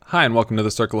Hi, and welcome to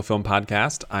the Circle of Film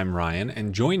podcast. I'm Ryan,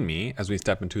 and join me as we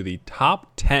step into the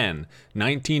top 10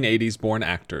 1980s born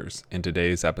actors in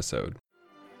today's episode.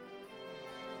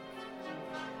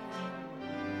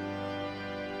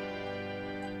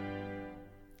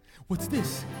 What's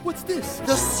this? What's this?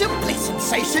 The simply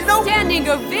sensational Standing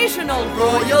ovational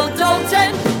Royal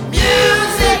Dalton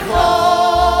musical.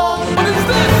 What is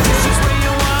this? This is where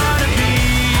you wanna be.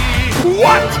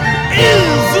 What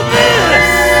is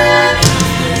this?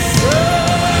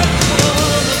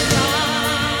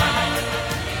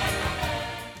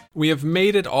 We have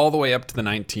made it all the way up to the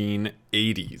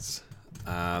 1980s.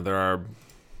 There are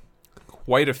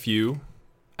quite a few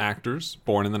actors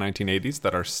born in the 1980s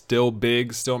that are still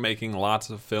big, still making lots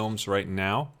of films right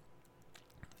now.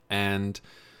 And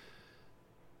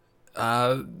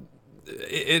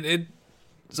it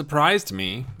surprised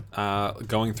me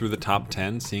going through the top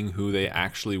 10, seeing who they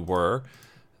actually were.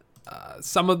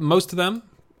 Most of them,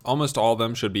 almost all of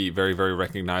them, should be very, very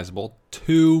recognizable.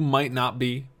 Two might not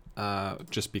be,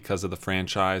 just because of the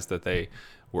franchise that they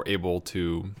were able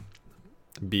to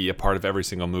be a part of every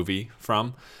single movie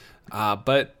from.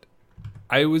 But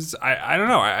I don't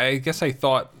know. I guess I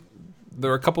thought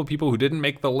there were a couple of people who didn't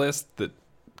make the list that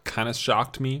kind of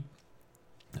shocked me.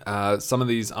 Some of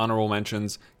these honorable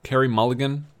mentions: Carey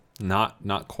Mulligan,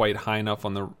 not quite high enough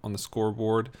on the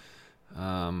scoreboard.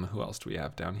 Who else do we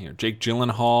have down here? Jake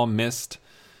Gyllenhaal missed,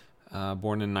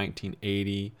 born in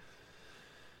 1980.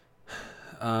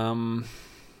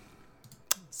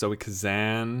 Zoe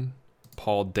Kazan,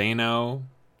 Paul Dano,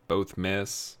 both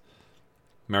miss.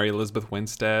 Mary Elizabeth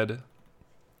Winstead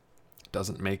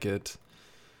doesn't make it.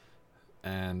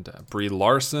 And Brie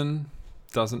Larson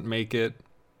doesn't make it.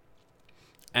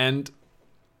 And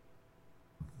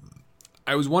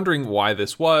I was wondering why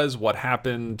this was, what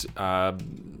happened.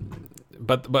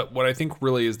 But what I think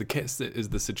really is the case is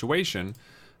the situation.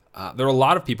 There are a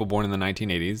lot of people born in the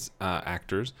 1980s,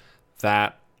 actors,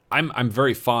 that I'm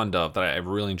very fond of, that I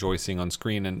really enjoy seeing on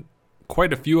screen, and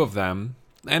quite a few of them,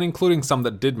 and including some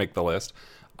that did make the list,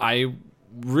 I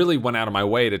really went out of my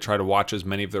way to try to watch as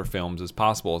many of their films as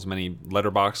possible, as many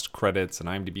Letterboxd credits and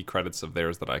IMDb credits of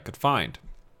theirs that I could find.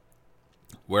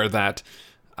 Where that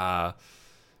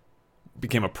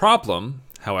became a problem,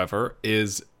 however,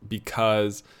 is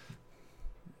because,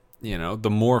 the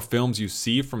more films you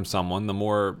see from someone, the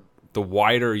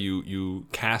wider you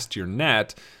cast your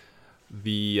net,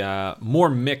 the more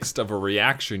mixed of a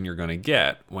reaction you're going to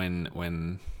get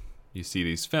when you see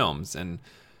these films. And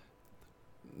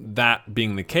that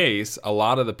being the case, a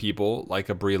lot of the people, like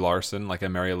a Brie Larson, like a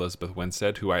Mary Elizabeth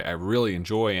Winstead, who I really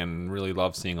enjoy and really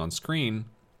love seeing on screen,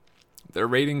 their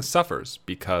rating suffers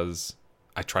because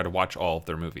I try to watch all of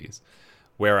their movies.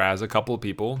 Whereas a couple of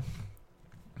people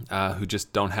who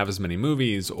just don't have as many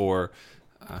movies, or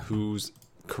whose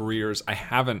careers I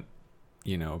haven't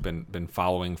been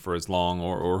following for as long,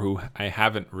 or who I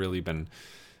haven't really been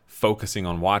focusing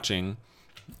on watching,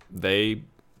 they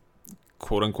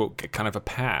quote unquote get kind of a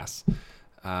pass.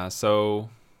 So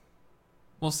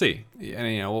we'll see.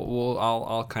 And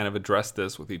I'll kind of address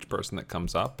this with each person that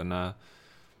comes up, and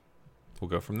we'll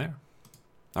go from there.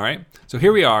 All right. So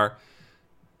here we are.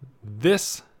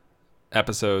 This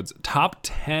episode's top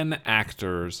 10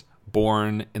 actors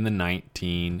born in the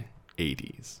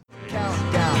 1980s.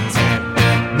 Countdown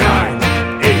 10,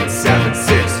 9, 8, 7,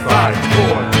 6, 5,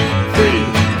 4, 3,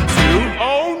 2.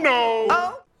 Oh no!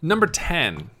 Oh. Number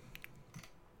 10.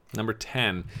 Number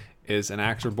 10 is an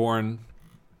actor born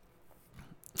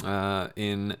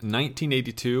in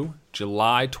 1982,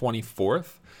 July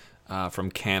 24th, from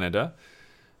Canada.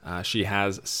 She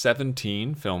has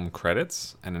 17 film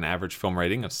credits and an average film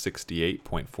rating of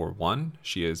 68.41.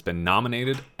 She has been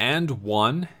nominated and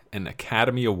won an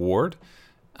Academy Award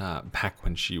back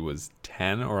when she was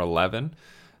 10 or 11.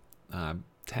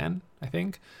 10, I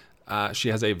think. She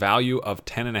has a value of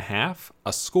 10.5,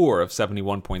 a score of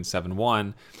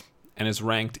 71.71, and is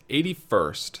ranked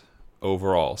 81st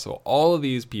overall. So all of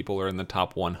these people are in the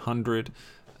top 100,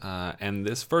 and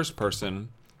this first person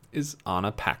is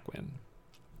Anna Paquin.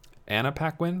 Anna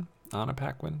Paquin?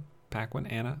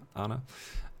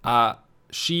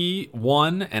 She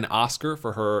won an Oscar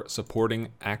for her supporting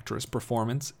actress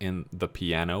performance in The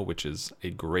Piano, which is a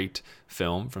great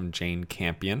film from Jane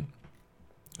Campion.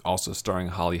 Also starring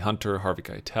Holly Hunter, Harvey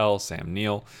Keitel, Sam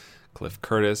Neill, Cliff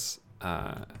Curtis.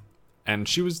 And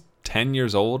she was 10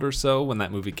 years old or so when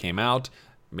that movie came out.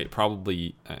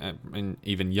 Probably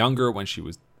even younger when she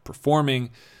was performing.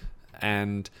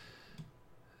 And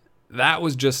that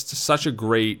was just such a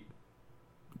great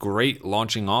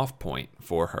launching off point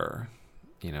for her.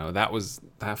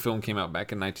 That film came out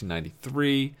back in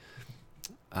 1993.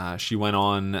 She went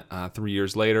on 3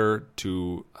 years later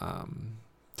to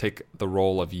take the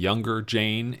role of younger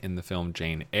Jane in the film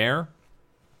Jane Eyre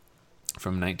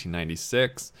from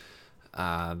 1996.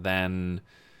 Then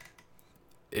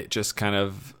it just kind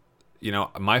of,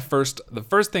 the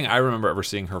first thing I remember ever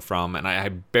seeing her from, and I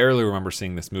barely remember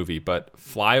seeing this movie, but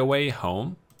Fly Away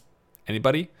Home.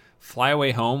 Anybody? Fly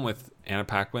Away Home with Anna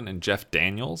Paquin and Jeff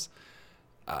Daniels.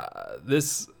 I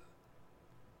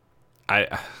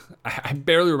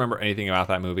barely remember anything about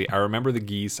that movie. I remember the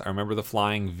geese. I remember the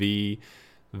flying V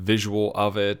visual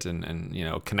of it, and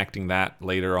connecting that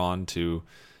later on to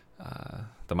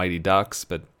the Mighty Ducks.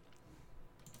 But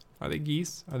are they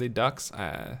geese? Are they ducks?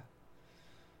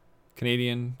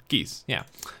 Canadian geese, yeah.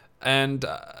 And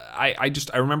I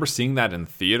remember seeing that in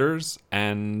theaters,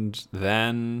 and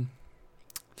then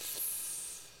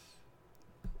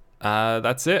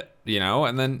that's it,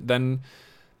 and then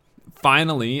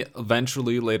finally,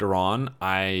 eventually, later on,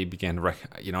 I began to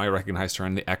I recognized her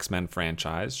in the X-Men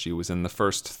franchise. She was in the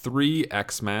first 3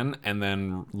 X-Men, and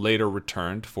then later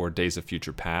returned for Days of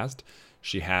Future Past.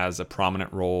 She has a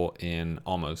prominent role in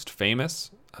Almost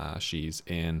Famous. She's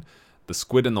in The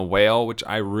Squid and the Whale, which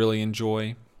I really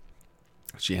enjoy.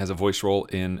 She has a voice role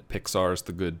in Pixar's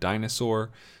The Good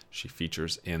Dinosaur. She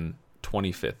features in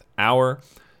 25th Hour.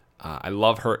 I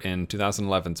love her in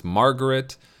 2011's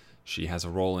Margaret. She has a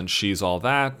role in She's All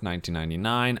That,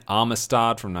 1999.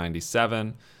 Amistad from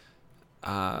 97.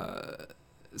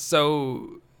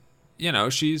 So,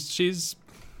 she's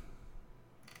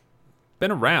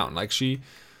been around. Like, she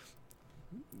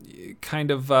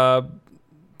kind of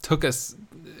took us.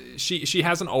 She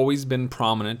hasn't always been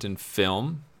prominent in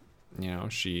film.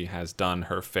 She has done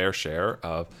her fair share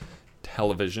of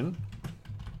television.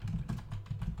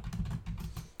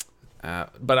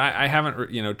 But I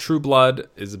haven't, True Blood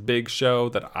is a big show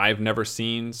that I've never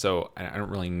seen, so I don't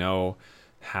really know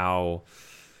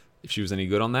if she was any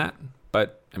good on that.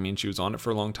 But, she was on it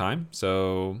for a long time,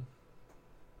 so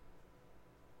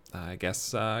I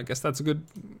guess that's a good,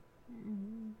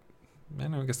 I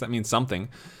guess that means something.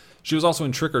 She was also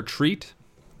in Trick or Treat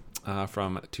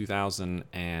from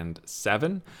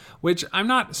 2007, which I'm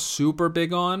not super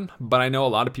big on, but I know a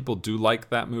lot of people do like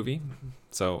that movie.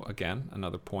 So, again,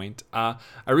 another point. I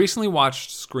recently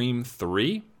watched Scream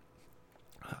 3.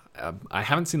 I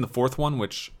haven't seen the 4th one,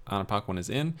 which Anna Paquin is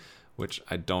in, which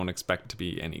I don't expect to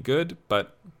be any good,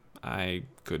 but I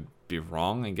could be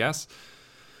wrong, I guess.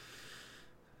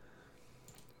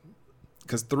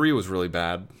 Because 3 was really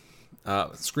bad.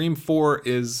 Scream 4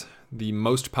 is the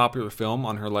most popular film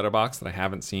on her letterbox that I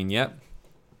haven't seen yet,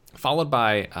 followed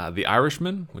by The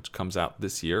Irishman, which comes out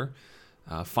this year,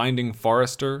 Finding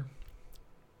Forrester,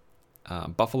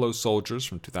 Buffalo Soldiers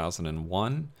from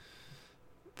 2001.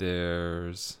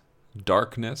 There's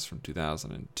Darkness from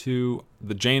 2002.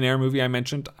 The Jane Eyre movie I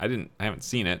mentioned, I haven't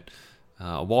seen it.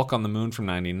 Walk on the Moon from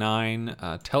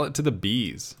 1999. Tell It to the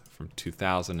Bees from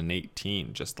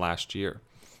 2018, just last year,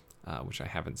 which I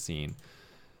haven't seen.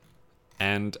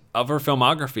 And of her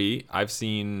filmography, I've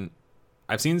seen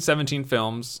 17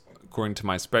 films. According to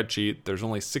my spreadsheet, there's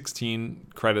only 16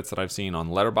 credits that I've seen on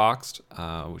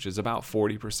Letterboxd, which is about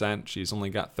 40%. She's only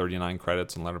got 39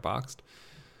 credits on Letterboxd.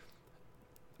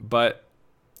 But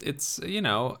it's,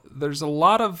 there's a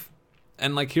lot of,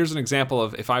 and like, here's an example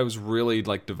of if I was really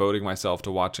like devoting myself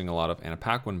to watching a lot of Anna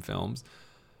Paquin films,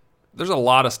 there's a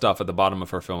lot of stuff at the bottom of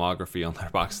her filmography on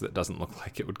Letterboxd that doesn't look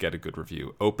like it would get a good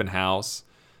review. Open House,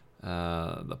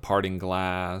 The Parting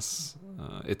Glass,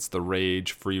 It's the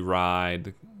Rage, Free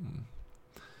Ride,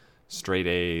 Straight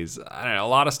A's. I don't know, a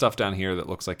lot of stuff down here that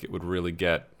looks like it would really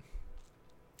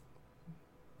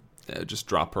just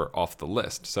drop her off the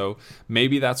list. So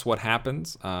maybe that's what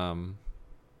happens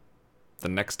the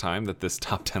next time that this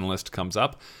top 10 list comes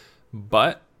up.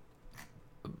 But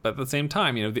at the same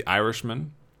time, The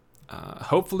Irishman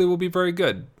hopefully will be very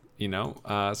good.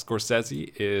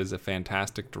 Scorsese is a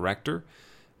fantastic director,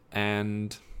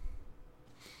 and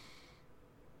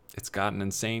it's got an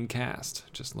insane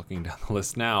cast, just looking down the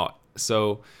list now.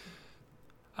 So,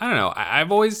 I don't know.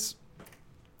 I've always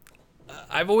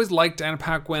liked Anna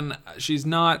Paquin. She's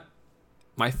not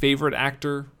my favorite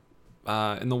actor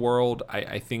in the world.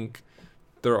 I think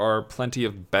there are plenty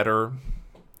of better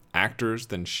actors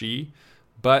than she.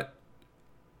 But,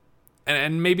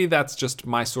 and maybe that's just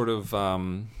my sort of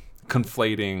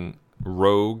conflating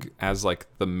Rogue as like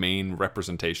the main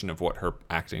representation of what her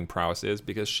acting prowess is,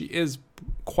 because she is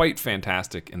quite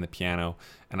fantastic in The Piano,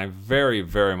 and I very,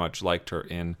 very much liked her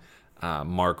in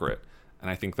Margaret, and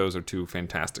I think those are 2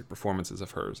 fantastic performances of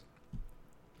hers.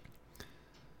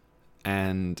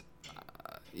 And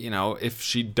if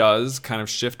she does kind of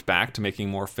shift back to making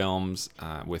more films,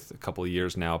 with a couple of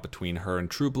years now between her and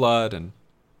True Blood, and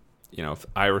if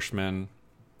Irishman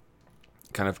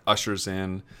kind of ushers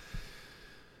in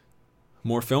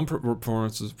more film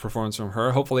performance from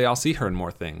her, hopefully I'll see her in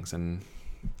more things, and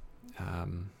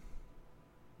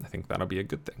I think that'll be a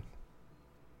good thing.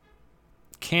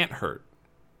 Can't hurt,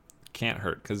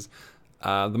 because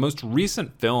the most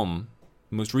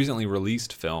recently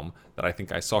released film that I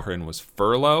think I saw her in was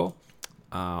Furlough,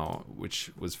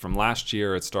 which was from last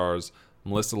year. It stars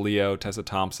Melissa Leo, Tessa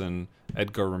Thompson,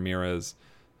 Edgar Ramirez,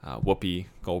 Whoopi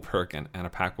Goldberg, and Anna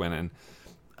Paquin. And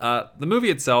the movie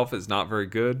itself is not very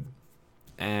good,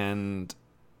 and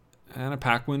Anna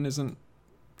Paquin isn't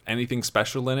anything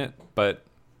special in it, but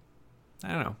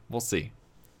I don't know. We'll see.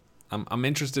 I'm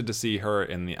interested to see her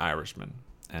in The Irishman,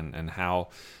 and how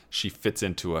she fits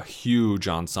into a huge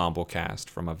ensemble cast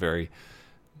from a very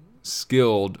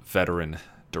skilled veteran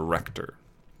director.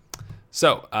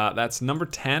 So that's number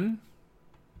 10,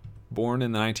 born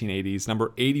in the 1980s.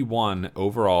 Number 81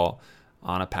 overall,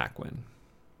 Anna Paquin.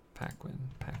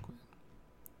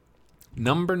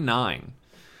 Number 9,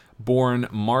 born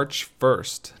March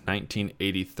 1st,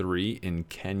 1983 in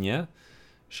Kenya.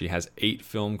 She has 8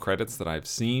 film credits that I've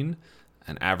seen,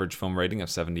 an average film rating of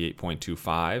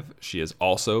 78.25. She has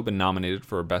also been nominated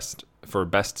for Best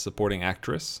Supporting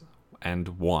Actress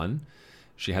and won.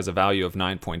 She has a value of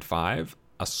 9.5,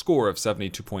 a score of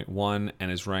 72.1,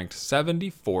 and is ranked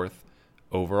 74th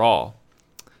overall.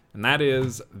 And that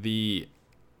is the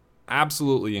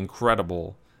absolutely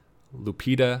incredible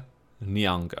Lupita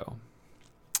Nyong'o.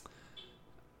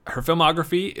 Her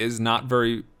filmography is not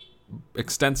very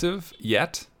extensive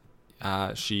yet.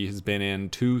 She has been in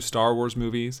 2 Star Wars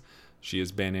movies. She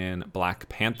has been in Black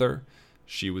Panther.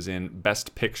 She was in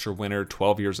Best Picture winner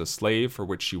 12 Years a Slave, for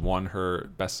which she won her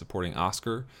Best Supporting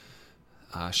Oscar.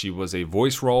 She was a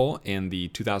voice role in the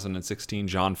 2016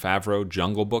 Jon Favreau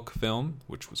Jungle Book film,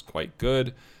 which was quite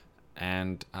good.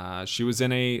 And she was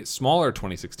in a smaller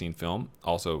 2016 film,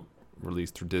 also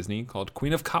released through Disney, called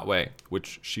Queen of Katwe,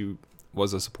 which she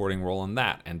was a supporting role in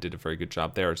that and did a very good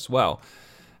job there as well.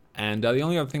 And the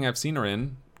only other thing I've seen her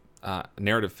in,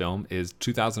 narrative film, is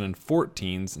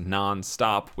 2014's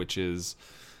Non-Stop, which is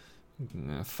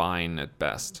fine at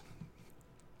best.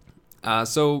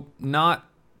 So not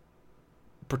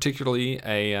particularly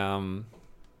an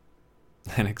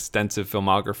extensive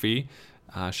filmography.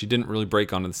 She didn't really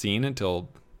break onto the scene until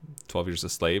 12 Years a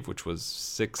Slave, which was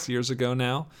 6 years ago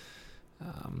now.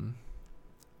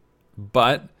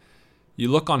 But you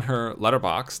look on her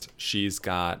Letterboxd, she's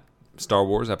got Star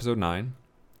Wars Episode 9,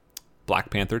 Black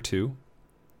Panther 2,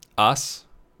 Us,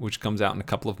 which comes out in a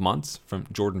couple of months from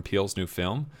Jordan Peele's new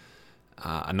film,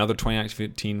 another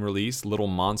 2015 release, Little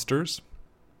Monsters.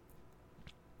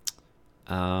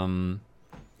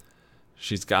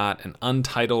 She's got an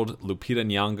untitled Lupita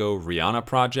Nyong'o Rihanna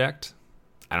project.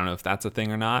 I don't know if that's a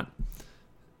thing or not.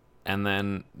 And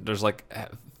then there's like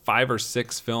 5 or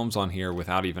 6 films on here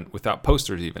without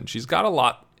posters even. She's got a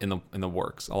lot in the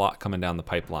works, a lot coming down the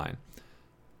pipeline.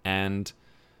 And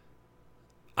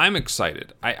I'm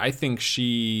excited. I think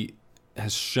she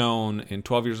has shown in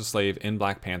 12 Years a Slave, in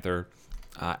Black Panther,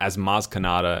 as Maz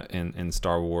Kanata in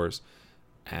Star Wars,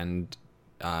 and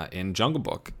in Jungle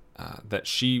Book, that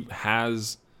she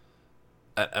has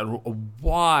a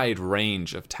wide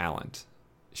range of talent.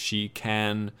 She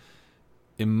can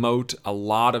emote a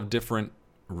lot of different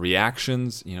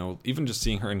reactions. Even just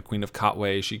seeing her in Queen of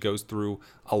Katwe, she goes through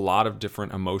a lot of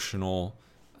different emotional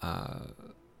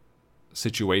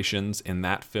situations in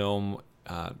that film,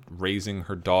 raising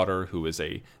her daughter, who is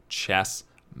a chess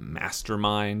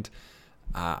mastermind.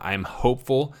 I'm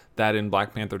hopeful that in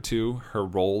Black Panther 2, her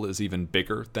role is even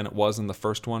bigger than it was in the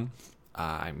first one.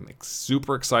 I'm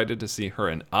super excited to see her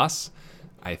in Us.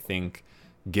 I think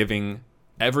giving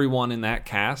everyone in that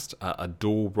cast a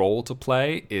dual role to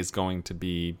play is going to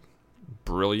be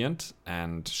brilliant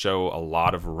and show a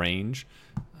lot of range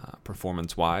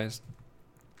performance-wise.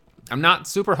 I'm not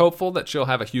super hopeful that she'll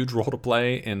have a huge role to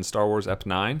play in Star Wars Ep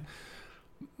 9,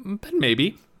 but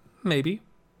maybe.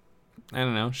 I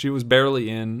don't know. She was barely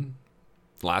in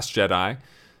Last Jedi,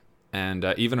 and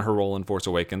even her role in Force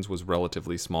Awakens was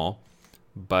relatively small.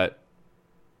 But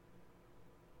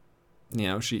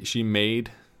she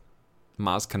made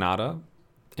Maz Kanata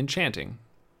enchanting,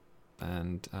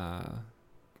 and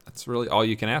that's really all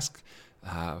you can ask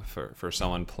for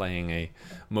someone playing a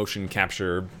motion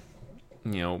capture,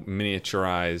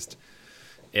 miniaturized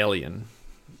alien.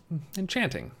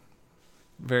 Enchanting.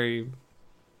 Very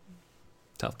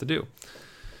tough to do.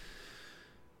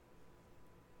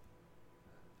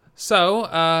 So,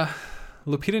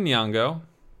 Lupita Nyong'o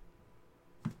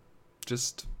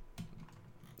just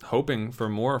hoping for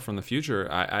more from the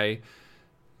future. I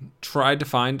tried to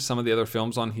find some of the other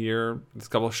films on here. There's a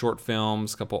couple of short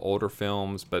films, a couple older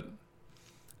films, but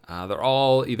they're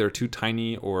all either too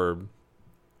tiny or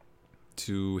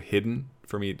too hidden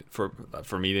for me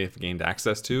to have gained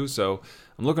access to. So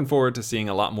I'm looking forward to seeing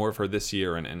a lot more of her this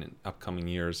year and in upcoming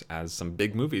years as some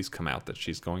big movies come out that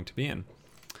she's going to be in.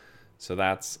 So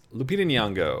that's Lupita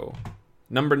Nyong'o,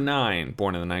 number 9,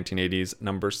 born in the 1980s,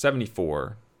 number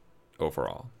 74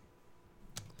 overall.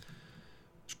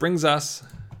 Which brings us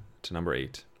to number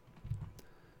 8.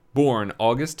 Born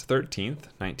August 13th,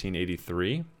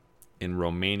 1983, in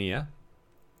Romania,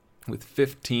 with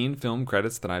 15 film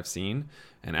credits that I've seen,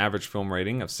 an average film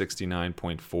rating of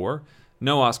 69.4,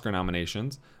 no Oscar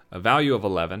nominations, a value of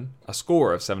 11, a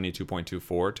score of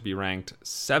 72.24, to be ranked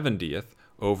 70th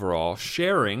overall,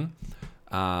 sharing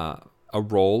a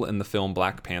role in the film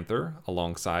Black Panther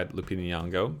alongside Lupita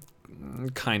Nyong'o,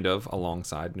 kind of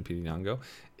alongside Lupita Nyong'o,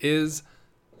 is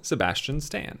Sebastian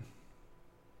Stan.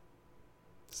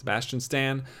 Sebastian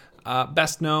Stan,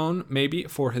 best known maybe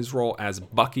for his role as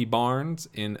Bucky Barnes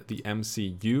in the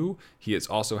MCU. He has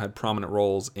also had prominent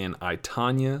roles in I,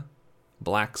 Tonya,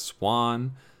 Black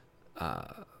Swan,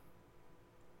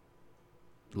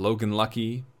 Logan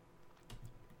Lucky,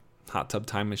 Hot Tub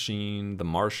Time Machine, The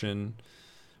Martian,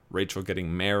 Rachel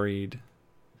Getting Married.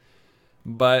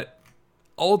 But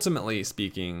ultimately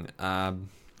speaking,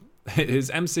 his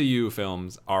MCU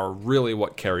films are really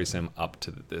what carries him up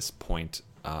to this point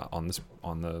on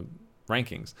the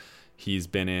rankings. He's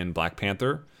been in Black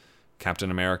Panther,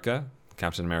 Captain America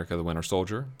the Winter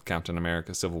Soldier, Captain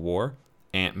America Civil War,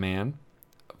 Ant-Man,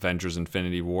 Avengers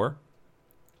Infinity War.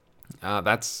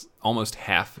 That's almost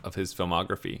half of his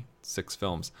filmography, 6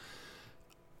 films.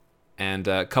 And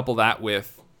couple that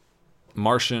with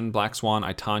Martian, Black Swan,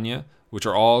 I, Tonya, which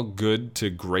are all good to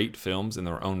great films in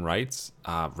their own rights.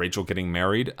 Rachel Getting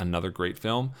Married, another great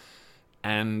film.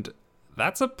 And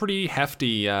that's a pretty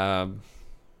hefty, it's a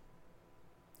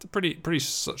pretty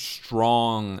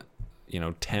strong,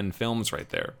 10 films right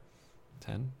there.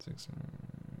 10? 6,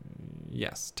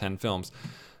 yes, 10 films.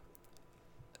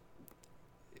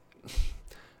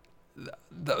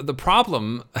 The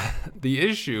problem, the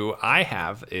issue I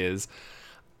have is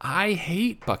I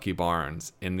hate Bucky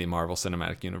Barnes in the Marvel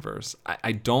Cinematic Universe.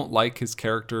 I don't like his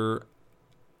character.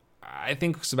 I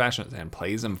think Sebastian Stan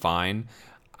plays him fine.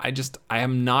 I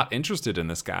am not interested in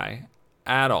this guy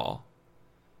at all.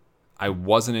 I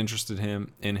wasn't interested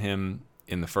in him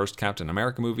in the first Captain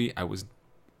America movie. I was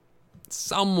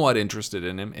somewhat interested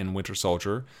in him in Winter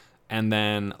Soldier, and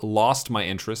then lost my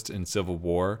interest in Civil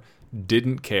War.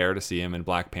 Didn't care to see him in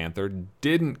Black Panther.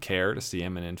 Didn't care to see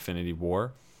him in Infinity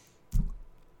War.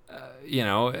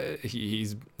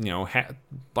 He's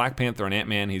Black Panther and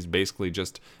Ant-Man. He's basically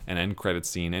just an end credit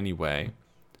scene anyway.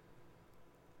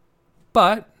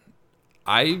 But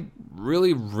I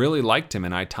really, really liked him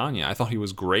in I, Tonya. I thought he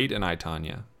was great in I,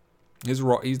 Tonya.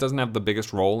 He doesn't have the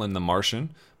biggest role in The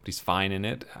Martian, but he's fine in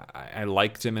it. I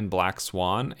liked him in Black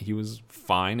Swan. He was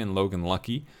fine in Logan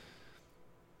Lucky.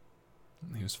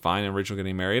 He was fine in Rachel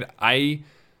Getting Married.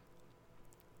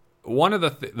 One of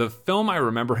the film I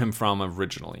remember him from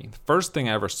originally, the first thing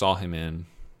I ever saw him in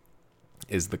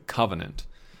is The Covenant,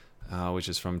 which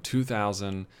is from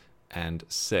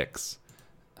 2006.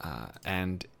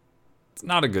 And it's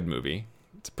not a good movie.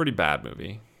 It's a pretty bad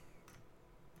movie.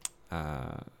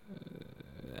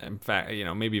 In fact,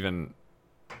 maybe even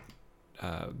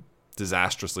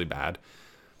disastrously bad,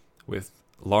 with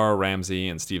Laura Ramsey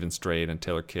and Stephen Strait and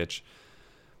Taylor Kitsch.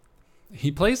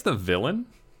 He plays the villain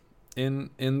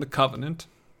in The Covenant,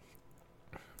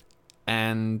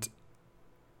 and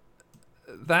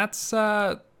that's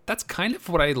kind of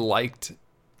what I liked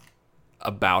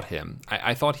about him.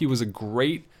 I thought he was a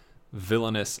great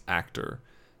villainous actor,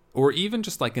 or even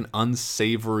just like an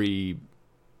unsavory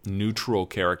neutral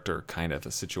character kind of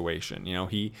a situation.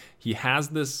 He has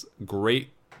this great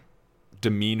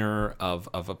demeanor of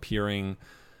appearing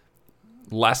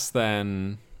less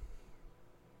than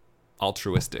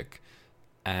altruistic,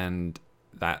 and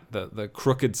that the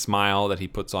crooked smile that he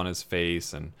puts on his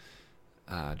face, and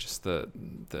just the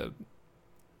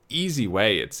easy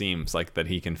way it seems like that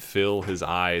he can fill his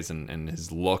eyes and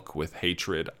his look with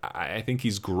hatred. I think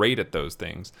he's great at those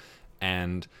things,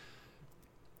 and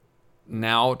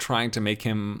now trying to make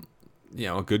him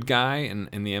a good guy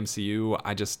in the MCU,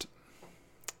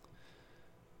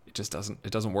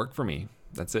 it doesn't work for me.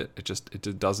 That's it.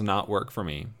 It does not work for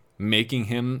me. Making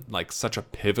him like such a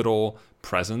pivotal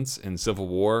presence in Civil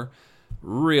War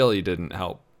really didn't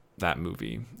help that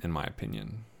movie, in my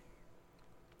opinion.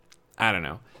 I don't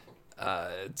know.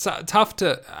 it's tough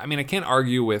to. I mean, I can't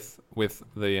argue with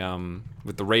the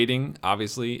rating.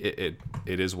 Obviously, it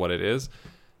is what it is,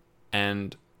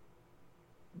 and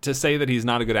to say that he's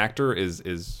not a good actor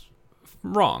is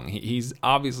wrong. He's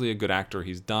obviously a good actor.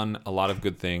 He's done a lot of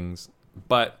good things,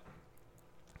 but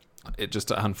it's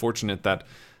just unfortunate that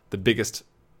the biggest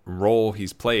role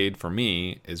he's played for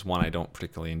me is one I don't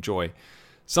particularly enjoy.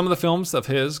 Some of the films of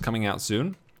his coming out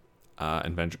soon: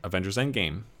 Avengers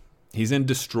Endgame. He's in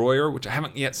Destroyer, which I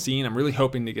haven't yet seen. I'm really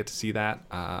hoping to get to see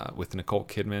that with Nicole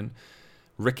Kidman.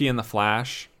 Ricky and the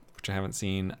Flash, which I haven't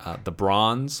seen. The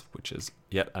Bronze, which is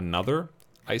yet another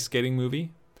ice skating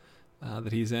movie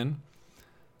that he's in.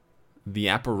 The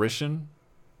Apparition.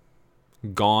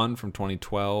 Gone from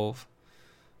 2012.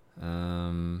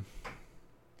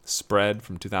 Spread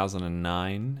from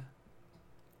 2009.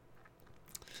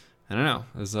 I don't know.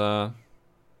 There's a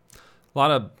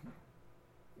lot of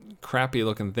crappy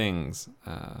looking things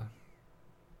at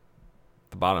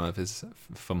the bottom of his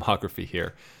filmography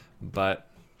here, but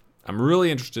I'm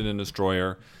really interested in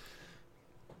Destroyer.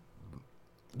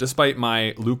 Despite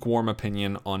my lukewarm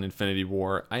opinion on Infinity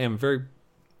War, I am very,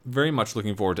 very much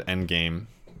looking forward to Endgame.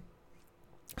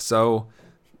 So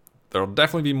there'll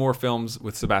definitely be more films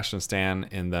with Sebastian Stan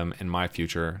in them in my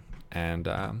future, and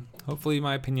hopefully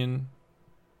my opinion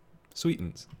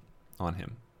sweetens on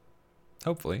him.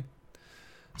 Hopefully.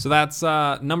 So that's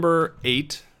number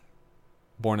 8,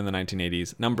 born in the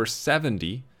 1980s. Number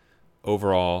 70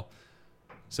 overall,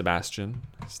 Sebastian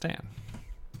Stan.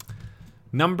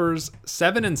 Numbers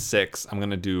 7 and 6 I'm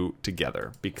going to do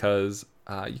together because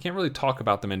you can't really talk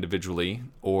about them individually,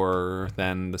 or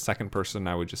then the second person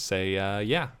I would just say,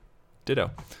 yeah,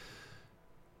 ditto.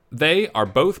 They are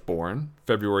both born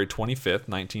February 25th,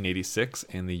 1986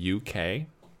 in the UK.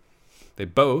 They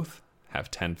both have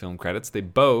 10 film credits. They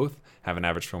both have an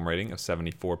average film rating of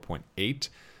 74.8.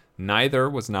 Neither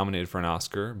was nominated for an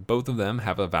Oscar. Both of them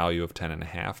have a value of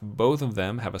 10.5. Both of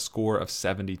them have a score of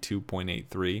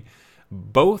 72.83.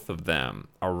 Both of them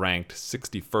are ranked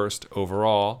 61st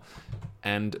overall.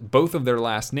 And both of their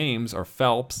last names are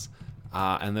Phelps.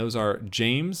 And those are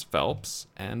James Phelps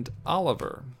and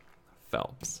Oliver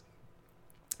Phelps.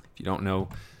 If you don't know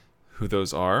who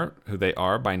they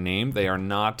are by name, they are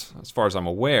not, as far as I'm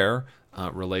aware,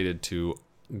 related to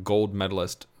gold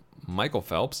medalist Michael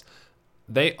Phelps.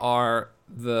 They are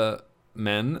the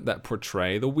men that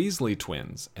portray the Weasley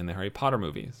twins in the Harry Potter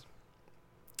movies.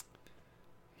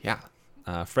 Yeah.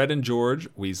 Fred and George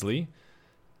Weasley.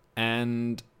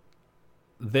 And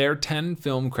their 10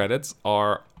 film credits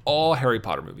are all Harry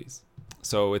Potter movies.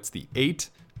 So it's the 8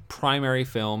 primary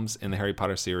films in the Harry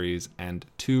Potter series and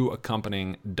 2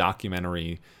 accompanying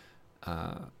documentaries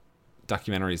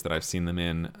that I've seen them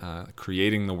in,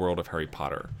 creating the world of Harry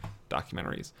Potter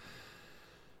documentaries.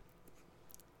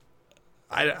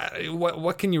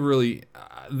 What can you really...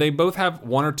 they both have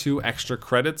 1 or 2 extra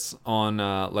credits on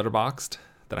Letterboxd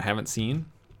that I haven't seen.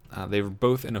 They were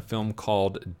both in a film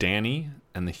called Danny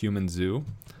and the Human Zoo.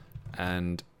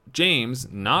 And James,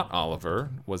 not Oliver,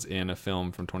 was in a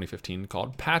film from 2015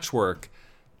 called Patchwork.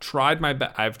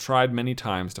 I've tried many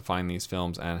times to find these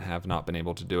films and have not been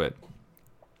able to do it.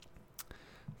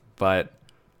 But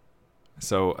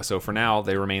so for now,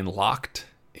 they remain locked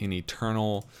in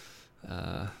eternal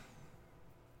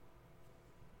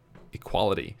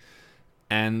equality.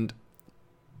 And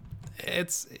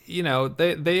it's,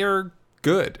 they are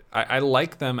good. I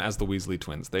like them as the Weasley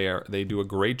twins. They do a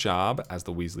great job as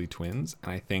the Weasley twins,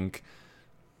 and I think,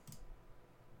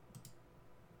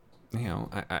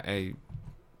 I'm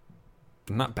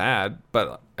not bad,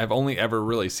 but I've only ever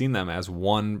really seen them as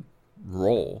one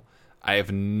role. I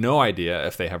have no idea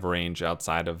if they have range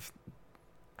outside of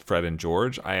Fred and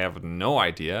George. I have no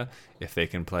idea if they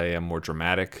can play a more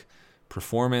dramatic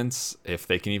performance, if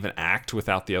they can even act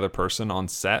without the other person on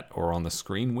set or on the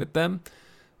screen with them.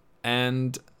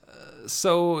 And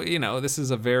so, this is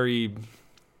a very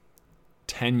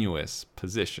tenuous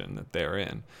position that they're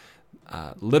in.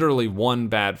 Literally one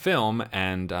bad film,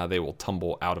 and they will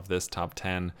tumble out of this top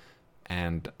 10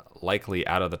 and likely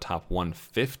out of the top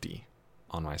 150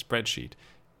 on my spreadsheet.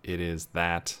 It is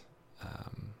that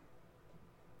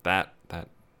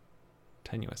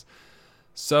tenuous.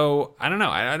 So, I don't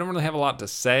know. I don't really have a lot to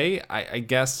say. I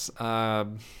guess...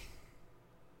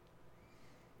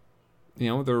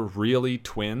 they're really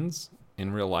twins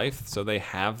in real life, so they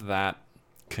have that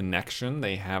connection,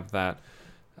 they have that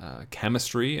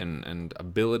chemistry and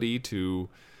ability to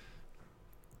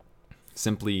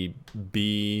simply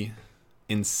be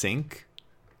in sync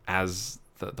as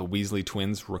the Weasley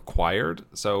twins required.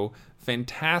 So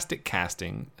fantastic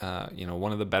casting.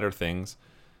 One of the better things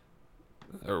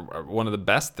or one of the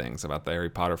best things about the Harry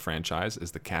Potter franchise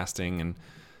is the casting, and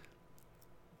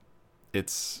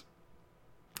it's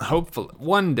hopefully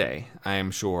one day I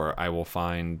am sure I will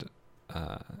find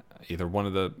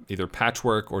either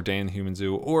Patchwork or Day in the Human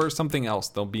Zoo or something else.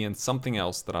 They'll be in something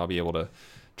else that I'll be able to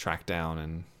track down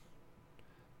and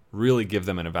really give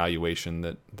them an evaluation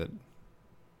that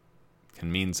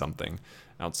can mean something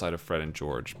outside of Fred and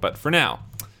George. But for now,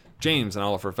 James and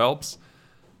Oliver Phelps,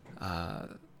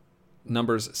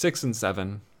 numbers 6 and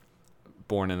 7,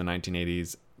 born in the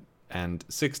 1980s, and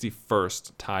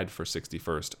 61st, tied for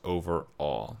 61st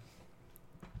overall.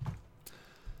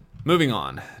 Moving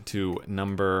on to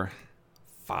number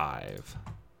 5.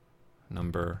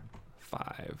 Number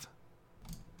 5.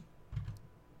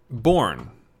 Born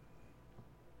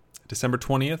December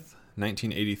 20th,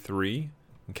 1983,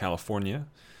 in California.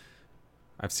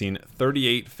 I've seen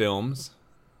 38 films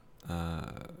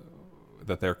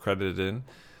that they're credited in.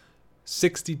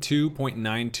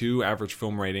 62.92 average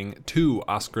film rating, 2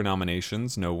 Oscar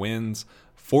nominations, no wins,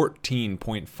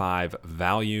 14.5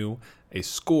 value, a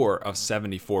score of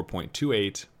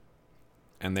 74.28,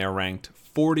 and they're ranked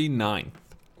 49th.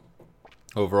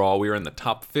 Overall, we are in the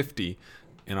top 50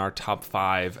 in our top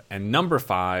 5, and number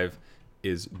 5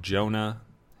 is Jonah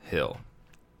Hill.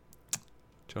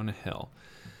 Jonah Hill.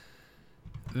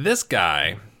 This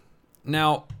guy,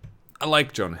 now, I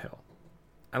like Jonah Hill.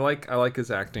 I like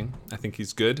his acting. I think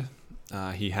he's good.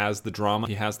 He has the drama,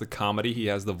 he has the comedy, he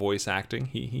has the voice acting.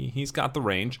 He's got the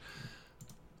range.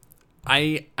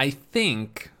 I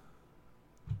think,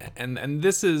 and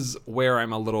this is where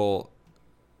I'm a little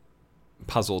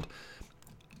puzzled.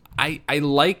 I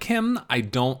like him. I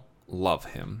don't love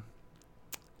him.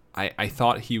 I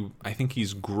think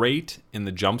he's great in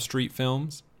the Jump Street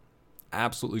films.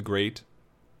 Absolutely great.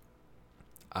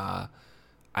 I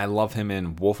love him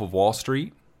in Wolf of Wall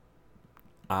Street.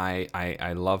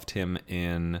 I loved him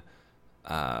in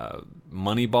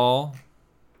Moneyball.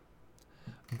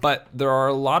 But there are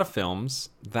a lot of films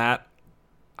that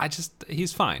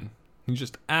he's fine. He's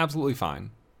just absolutely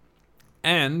fine.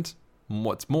 And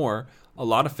what's more, a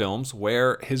lot of films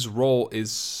where his role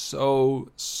is so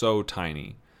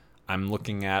tiny. I'm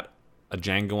looking at a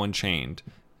Django Unchained,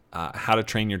 How to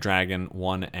Train Your Dragon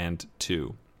 1 and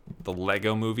 2, the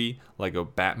Lego movie, Lego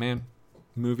Batman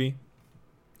movie,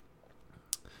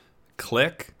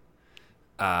 Click.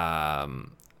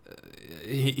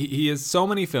 He has so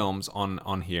many films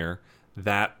on here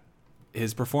that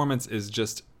his performance is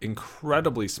just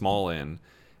incredibly small in,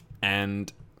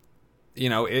 and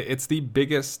it's the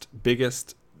biggest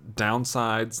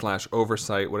downside /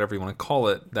 oversight, whatever you want to call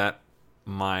it, that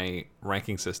my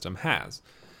ranking system has.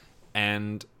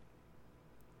 And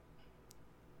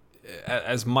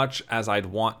as much as I'd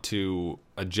want to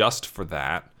adjust for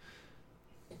that,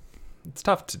 it's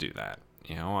tough to do that.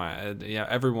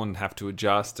 Everyone have to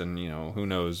adjust, and who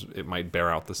knows, it might bear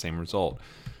out the same result.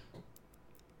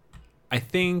 I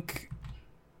think,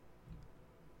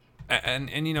 and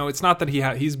it's not that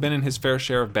he's been in his fair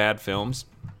share of bad films.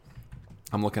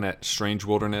 I'm looking at Strange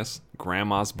Wilderness,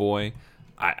 Grandma's Boy.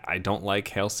 I don't like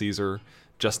Hail Caesar,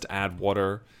 Just Add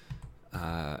Water,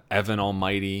 Evan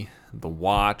Almighty, The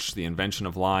Watch, The Invention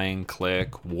of Lying,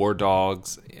 Click, War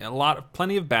Dogs.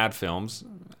 Plenty of bad films,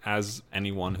 as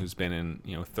anyone who's been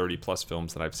in 30 plus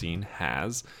films that I've seen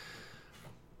has.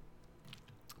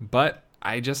 But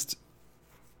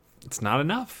it's not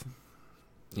enough.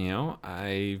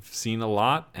 I've seen a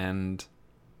lot, and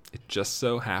it just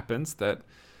so happens that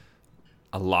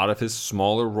a lot of his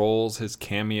smaller roles, his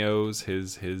cameos,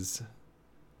 his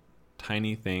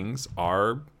tiny things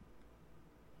are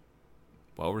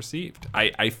well received.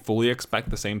 I fully expect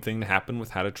the same thing to happen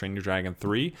with How to Train Your Dragon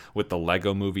 3, with the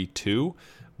Lego Movie 2,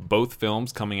 both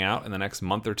films coming out in the next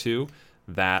month or two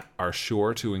that are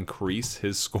sure to increase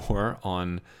his score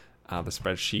on the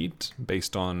spreadsheet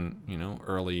based on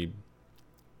early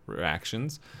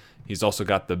reactions. He's also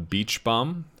got The Beach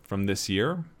Bum from this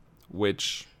year,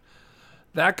 which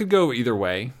that could go either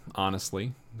way,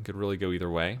 honestly. It could really go either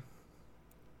way.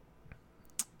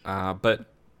 But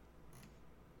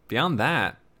beyond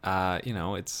that,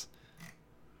 it's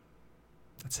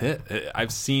it.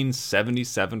 I've seen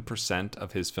 77%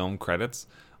 of his film credits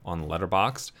on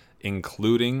Letterboxd,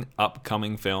 including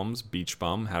upcoming films, Beach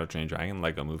Bum, How to Train Your Dragon,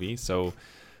 Lego Movie. So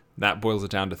that boils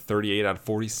it down to 38 out of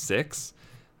 46.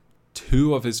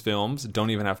 2 of his films don't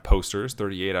even have posters,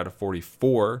 38 out of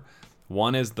 44.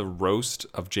 One is the roast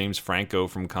of James Franco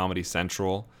from Comedy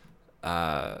Central.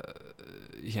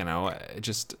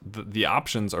 Just the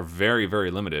options are very, very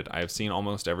limited. I have seen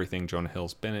almost everything Jonah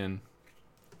Hill's been in.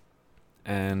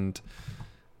 And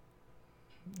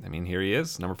I mean, here he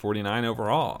is, number 49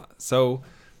 overall. So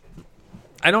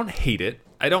I don't hate it.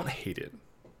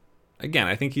 Again,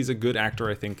 I think he's a good actor.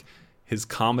 I think his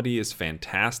comedy is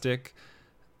fantastic.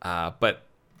 But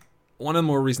one of the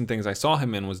more recent things I saw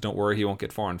him in was Don't Worry, He Won't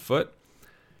Get Far on Foot.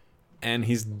 And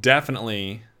he's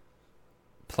definitely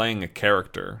playing a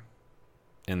character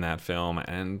in that film.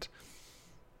 And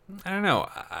I don't know.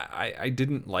 I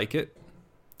didn't like it.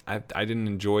 I didn't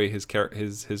enjoy his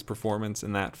performance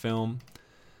in that film.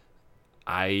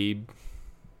 I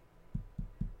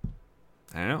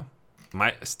don't know.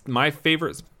 My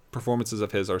favorite performances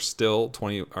of his are still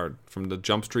from the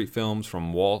Jump Street films,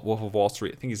 from Wolf of Wall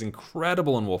Street. I think he's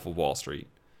incredible in Wolf of Wall Street.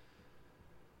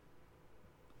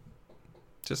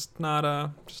 Just not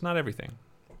everything.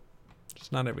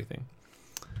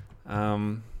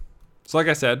 So like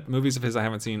I said, movies of his I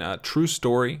haven't seen. True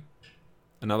Story,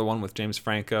 another one with James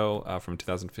Franco from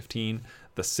 2015.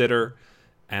 The Sitter,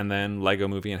 and then Lego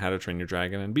Movie and How to Train Your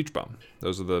Dragon and Beach Bum.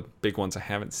 Those are the big ones I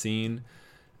haven't seen.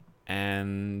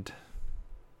 And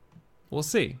we'll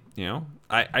see.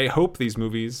 I hope these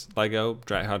movies, Lego,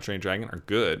 How to Train Your Dragon, are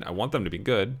good. I want them to be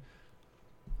good.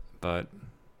 But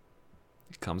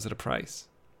it comes at a price.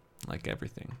 Like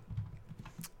everything.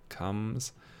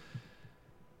 Comes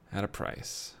at a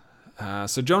price.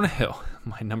 So Jonah Hill,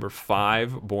 my number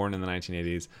 5, born in the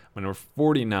 1980s. My number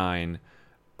 49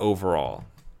 overall.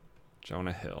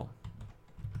 Jonah Hill.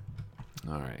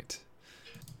 All right.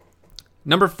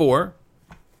 Number 4.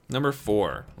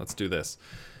 Let's do this.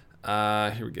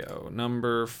 Here we go.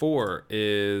 Number 4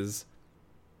 is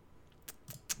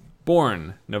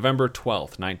born November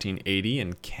 12th, 1980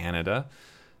 in Canada.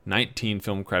 19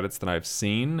 film credits that I've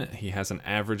seen. He has an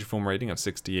average film rating of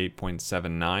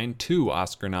 68.79, 2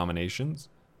 Oscar nominations,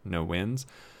 no wins,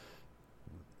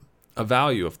 a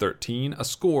value of 13, a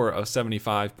score of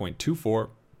 75.24,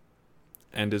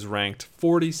 and is ranked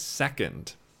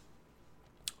 42nd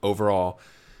overall.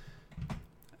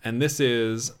 And this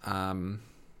is the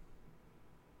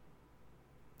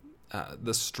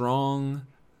strong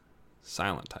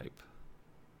silent type,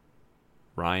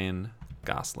 Ryan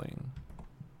Gosling.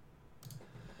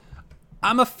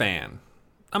 I'm a fan.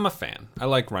 I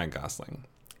like Ryan Gosling.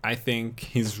 I think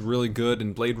he's really good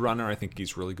in Blade Runner. I think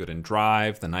he's really good in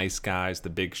Drive, The Nice Guys, The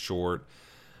Big Short.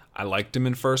 I liked him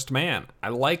in First Man. I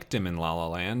liked him in La La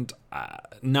Land.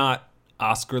 Not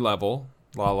Oscar level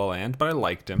La La Land, but I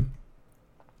liked him.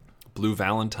 Blue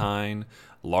Valentine,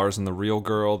 Lars and the Real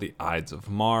Girl, The Ides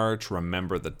of March,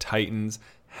 Remember the Titans,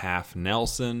 Half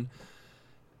Nelson.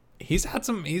 He's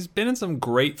been in some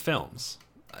great films.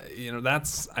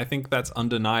 I think that's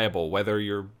undeniable. Whether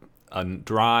you're a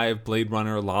Drive, Blade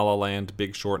Runner, La La Land,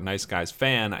 Big Short, Nice Guys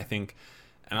fan, I think,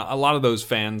 and a lot of those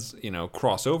fans,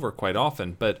 cross over quite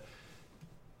often, but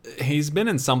he's been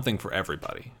in something for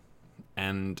everybody.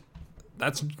 And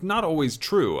that's not always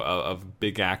true of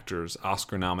big actors,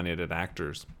 Oscar-nominated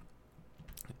actors.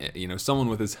 Someone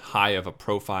with as high of a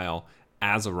profile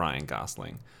as a Ryan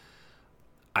Gosling.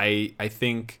 I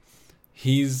think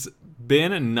he's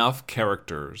been enough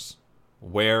characters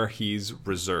where he's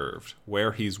reserved,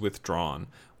 where he's withdrawn,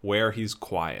 where he's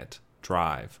quiet,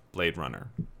 Drive, Blade Runner,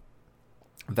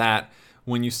 that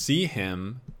when you see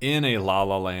him in a La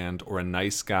La Land or a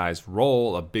Nice Guys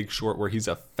role, a Big Short, where he's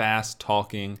a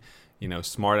fast-talking,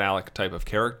 smart aleck type of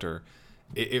character,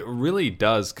 it really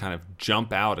does kind of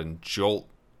jump out and jolt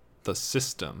the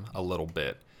system a little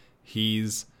bit.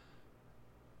 He's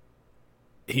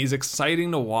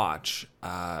exciting to watch.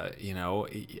 I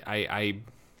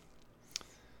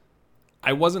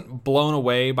wasn't blown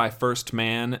away by First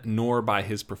Man nor by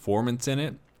his performance in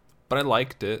it, but I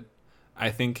liked it. I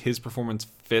think his performance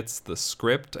fits the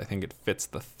script. I think it fits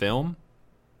the film.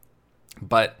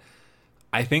 But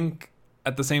I think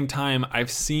at the same time, I've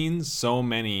seen so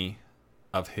many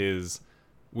of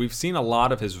we've seen a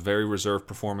lot of his very reserved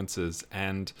performances,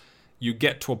 and you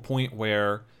get to a point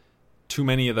where too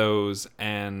many of those,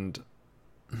 and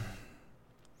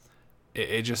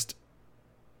it just,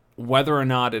 whether or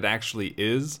not it actually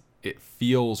is, it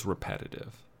feels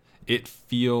repetitive. It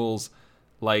feels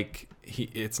like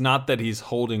it's not that he's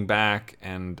holding back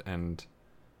and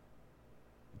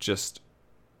just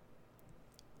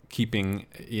keeping,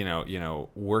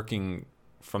 working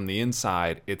from the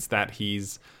inside. It's that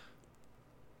he's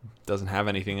doesn't have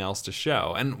anything else to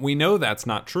show. And we know that's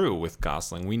not true with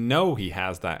Gosling. We know he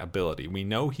has that ability. We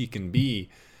know he can be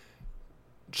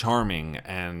charming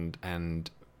and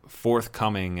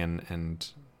forthcoming and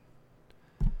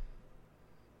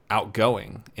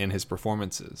outgoing in his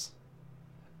performances.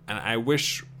 And I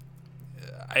wish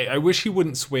he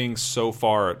wouldn't swing so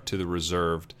far to the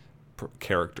reserved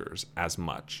characters as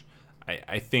much.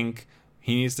 I think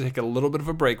He needs to take a little bit of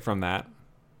a break from that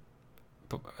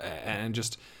and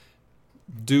just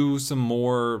do some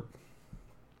more,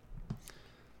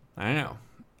 I don't know,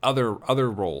 other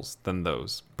roles than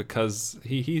those, because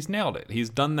he's nailed it. He's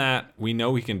done that. We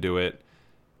know he can do it.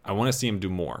 I want to see him do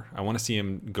more. I want to see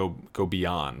him go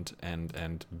beyond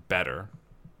and better.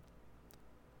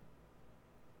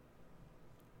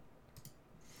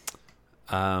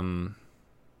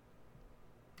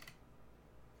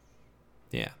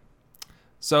 Yeah.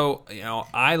 So,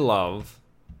 I love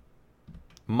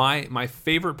my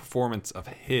favorite performance of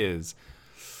his,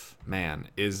 man,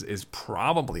 is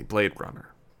probably Blade Runner,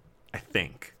 I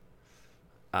think.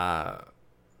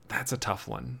 That's a tough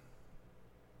one,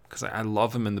 because I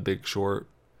love him in The Big Short.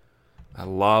 I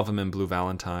love him in Blue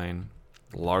Valentine,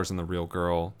 Lars and the Real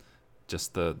Girl.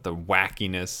 Just the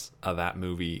wackiness of that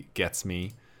movie gets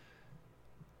me.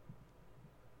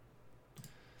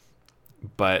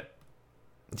 But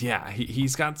yeah,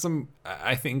 he's got some,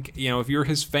 I think, if you're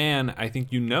his fan, I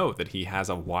think that he has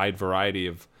a wide variety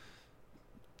of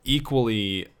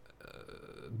equally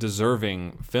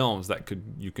deserving films that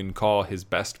you can call his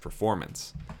best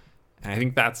performance. And I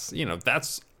think that's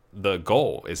the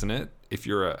goal, isn't it? If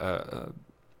you're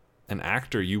an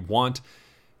actor, you want,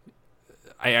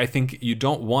 I think you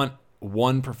don't want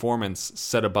one performance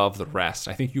set above the rest.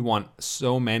 I think you want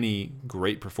so many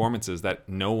great performances that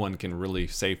no one can really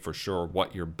say for sure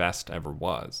what your best ever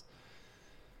was.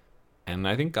 And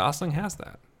I think Gosling has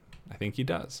that. I think he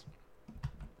does.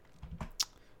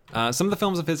 Some of the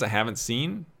films of his I haven't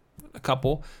seen, a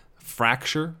couple.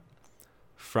 Fracture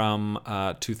from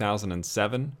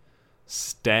 2007.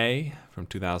 Stay from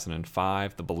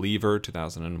 2005. The Believer,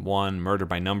 2001. Murder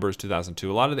by Numbers,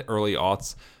 2002. A lot of the early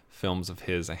aughts films of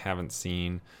his I haven't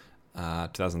seen.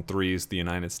 2003's The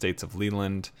United States of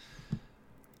Leland.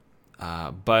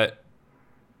 But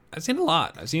I've seen a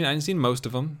lot. I've seen most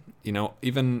of them.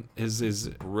 Even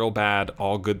his real bad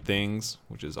All Good Things,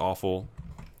 which is awful.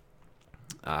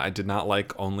 I did not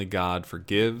like Only God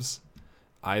Forgives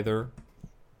either.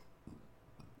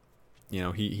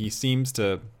 He seems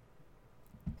to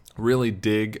really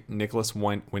dig Nicholas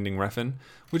Winding Refn,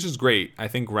 which is great. I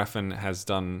think Refn has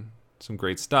done some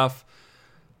great stuff.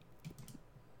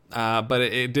 But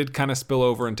it did kind of spill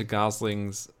over into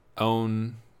Gosling's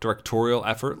own directorial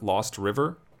effort, Lost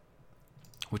River,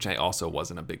 which I also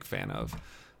wasn't a big fan of.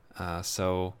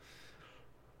 So,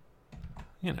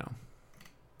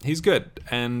 he's good.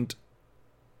 And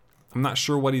I'm not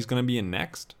sure what he's going to be in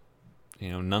next.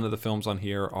 None of the films on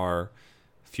here are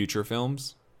future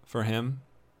films for him,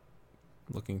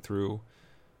 looking through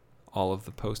all of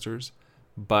the posters.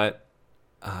 But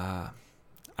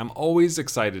I'm always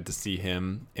excited to see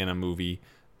him in a movie.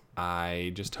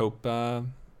 I just hope, I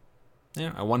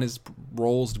want his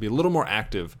roles to be a little more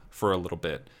active for a little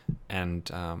bit. And,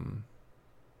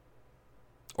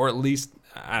 or at least,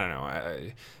 I don't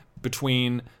know,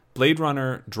 between Blade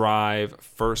Runner, Drive,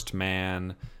 First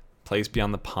Man, Place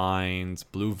Beyond the Pines,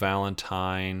 Blue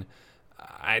Valentine,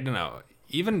 I don't know,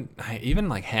 even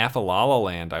like half of La La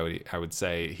Land, I would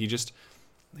say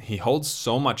he holds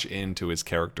so much into his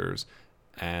characters,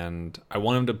 and I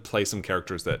want him to play some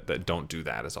characters that don't do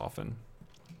that as often.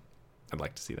 I'd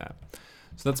like to see that.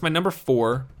 So that's my number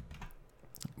 4,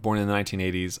 born in the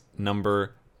 1980s.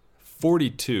 Number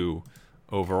 42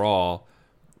 overall,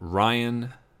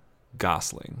 Ryan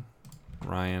Gosling.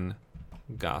 Ryan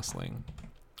Gosling.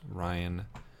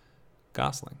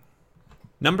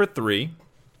 Number 3,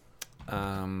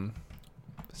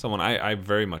 someone I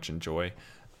very much enjoy.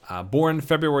 Born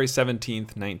February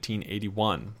 17th,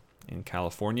 1981 in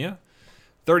California.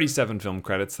 37 film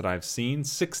credits that I've seen.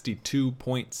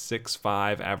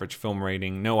 62.65 average film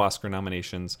rating. No Oscar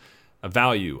nominations. A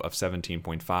value of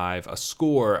 17.5. A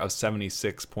score of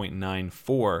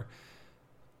 76.94.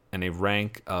 And a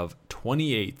rank of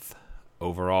 28th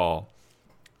overall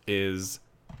is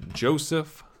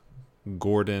Joseph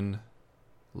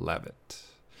Gordon-Levitt.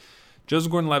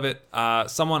 Joseph Gordon-Levitt,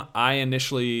 someone I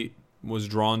initially was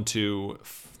drawn to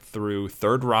through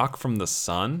Third Rock from the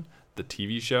Sun, the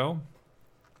TV show.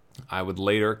 I would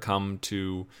later come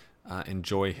to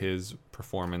enjoy his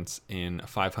performance in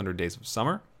 500 Days of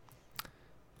Summer.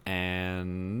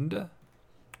 And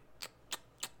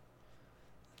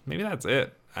maybe that's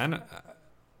it.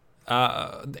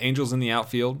 Angels in the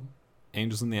Outfield.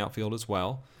 Angels in the Outfield as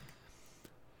well.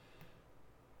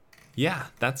 Yeah,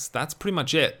 that's pretty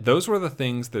much it. Those were the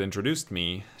things that introduced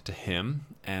me to him,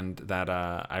 and that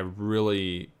I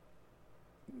really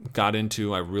got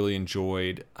into. I really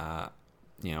enjoyed,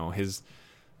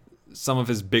 some of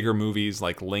his bigger movies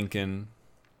like Lincoln,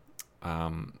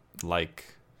 like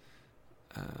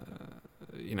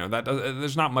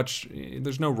there's not much.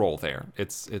 There's no role there.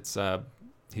 It's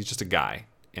he's just a guy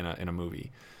in a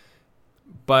movie.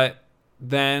 But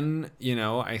then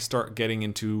I start getting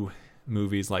into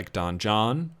movies like Don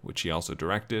John, which he also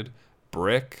directed,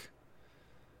 Brick,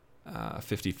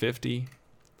 50-50,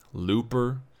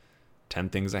 Looper, 10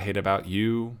 Things I Hate About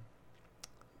You,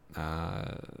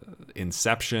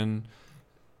 Inception,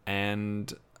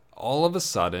 and all of a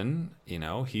sudden,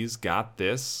 he's got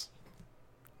this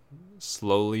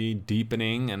slowly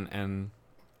deepening and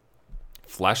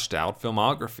fleshed out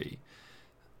filmography.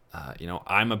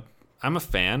 I'm a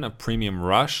fan of Premium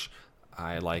Rush.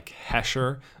 I like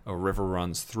Hesher, A River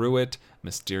Runs Through It,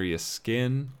 Mysterious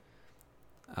Skin,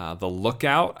 The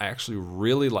Lookout. I actually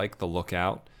really like The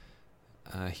Lookout.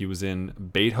 He was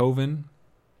in Beethoven,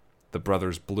 The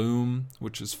Brothers Bloom,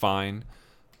 which is fine.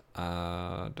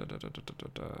 The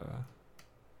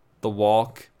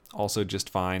Walk, also just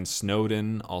fine.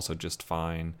 Snowden, also just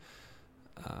fine.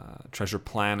 Treasure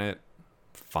Planet,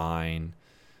 fine.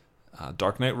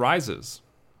 Dark Knight Rises,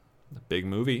 big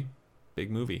movie.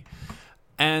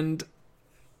 And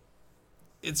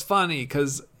it's funny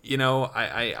because,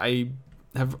 I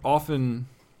have often,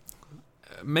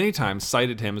 many times,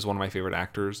 cited him as one of my favorite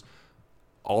actors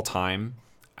all time.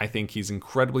 I think he's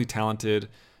incredibly talented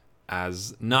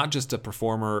as not just a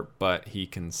performer, but he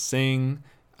can sing.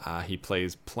 He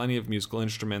plays plenty of musical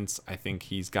instruments. I think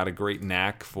he's got a great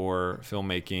knack for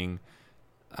filmmaking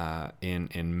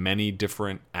in many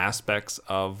different aspects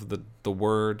of the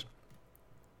word.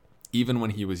 Even when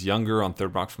he was younger on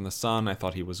Third Rock from the Sun, I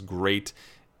thought he was great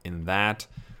in that.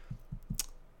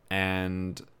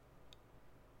 And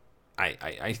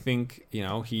I think,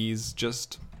 he's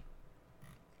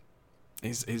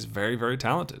very, very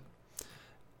talented.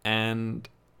 And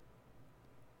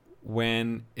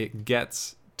when it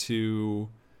gets to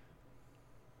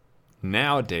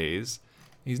nowadays,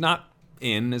 he's not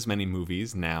in as many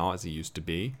movies now as he used to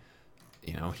be.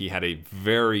 He had a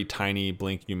very tiny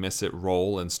blink you miss it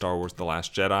role in Star Wars The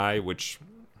Last Jedi, which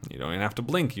you don't even have to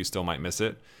blink, you still might miss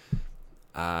it.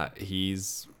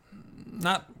 He's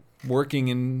not working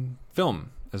in film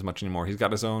as much anymore. He's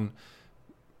got his own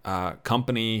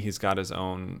company. He's got his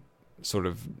own sort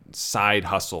of side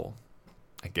hustle,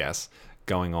 I guess,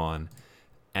 going on.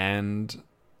 And,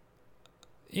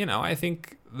 I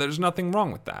think there's nothing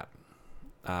wrong with that.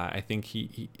 I think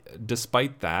he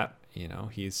despite that,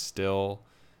 he's still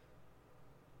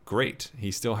great.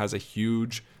 He still has a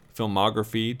huge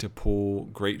filmography to pull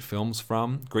great films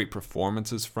from, great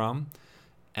performances from.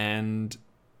 And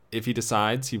if he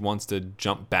decides he wants to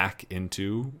jump back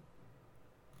into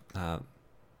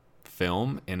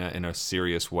film in a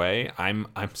serious way, I'm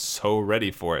so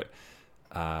ready for it.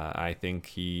 I think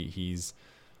he's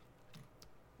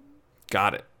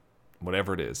got it.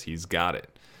 Whatever it is, he's got it.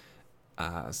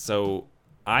 So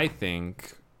I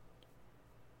think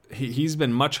he's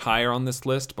been much higher on this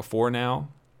list before now.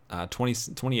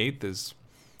 28th is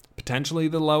potentially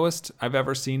the lowest I've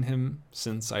ever seen him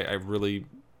since I really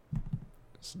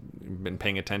been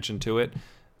paying attention to it.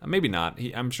 Maybe not.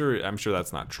 I'm sure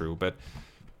that's not true, but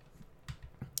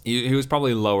he was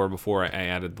probably lower before I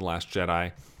added The Last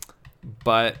Jedi.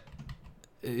 But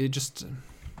it just,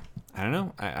 I don't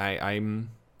know.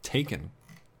 I'm taken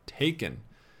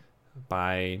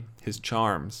by his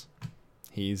charms.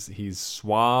 He's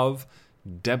suave,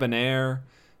 debonair,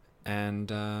 and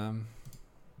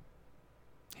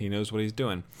he knows what he's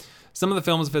doing. Some of the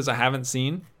films of his I haven't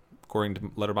seen, according to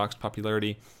Letterboxd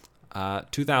popularity.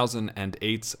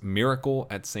 2008's Miracle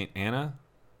at St. Anna,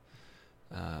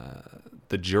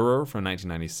 The Juror from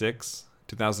 1996,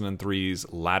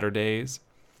 2003's Latter Days,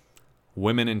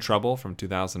 Women in Trouble from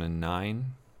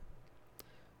 2009,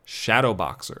 Shadow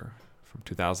Boxer from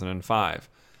 2005,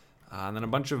 and then a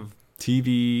bunch of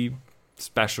TV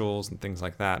specials and things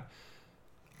like that.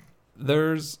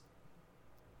 There's,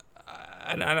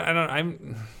 I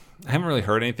haven't really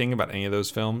heard anything about any of those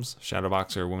films. Shadow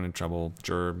Boxer, Women in Trouble,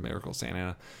 Juror, Miracle, Santa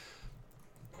Ana.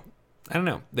 I don't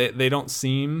know. They don't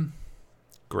seem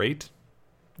great,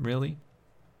 really.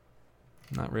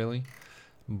 Not really.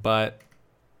 But,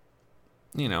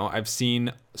 I've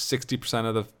seen 60%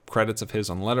 of the credits of his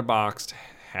on Letterboxd.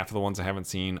 Half of the ones I haven't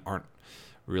seen aren't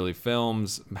really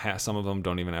films. Some of them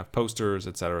don't even have posters,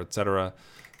 etc., etc.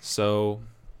 So,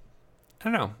 I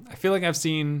don't know. I feel like I've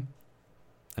seen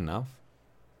enough.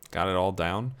 Got it all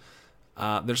down.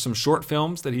 There's some short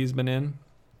films that he's been in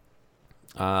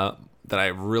that I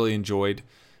really enjoyed.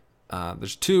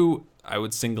 There's two I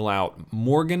would single out.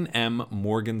 Morgan M.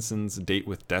 Morganson's Date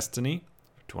with Destiny,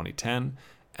 2010.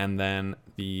 And then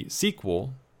the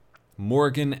sequel,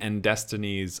 Morgan and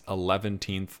Destiny's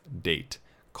 11th Date,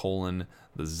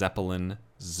 The Zeppelin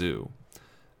Zoo.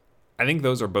 I think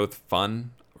those are both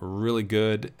fun, really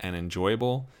good, and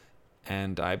enjoyable.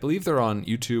 And I believe they're on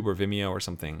YouTube or Vimeo or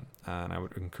something. And I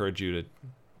would encourage you to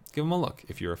give them a look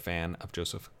if you're a fan of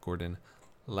Joseph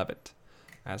Gordon-Levitt,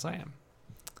 as I am.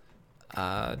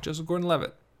 Joseph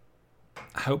Gordon-Levitt.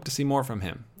 I hope to see more from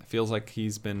him. It feels like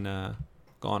he's been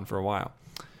gone for a while.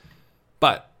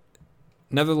 But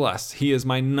nevertheless, he is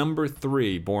my number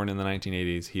 3, born in the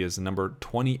 1980s. He is number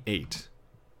 28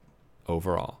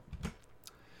 overall.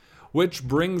 Which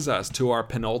brings us to our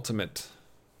penultimate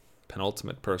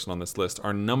person on this list,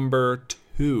 our number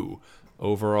 2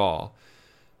 overall.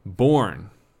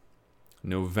 Born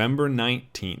November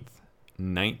 19th,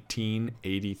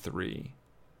 1983.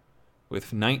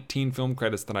 With 19 film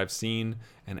credits that I've seen,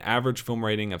 an average film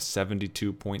rating of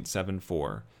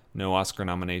 72.74, no Oscar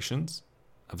nominations,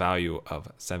 a value of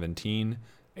 17,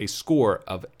 a score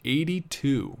of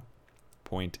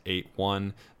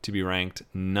 82.81, to be ranked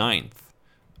 9th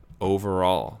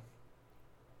overall,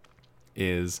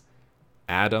 is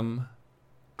Adam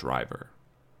Driver.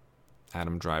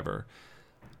 Adam Driver.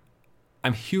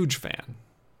 I'm a huge fan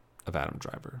of Adam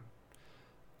Driver.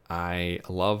 I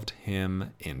loved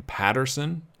him in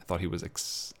Patterson. I thought he was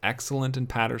excellent in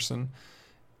Patterson.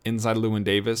 Inside Llewyn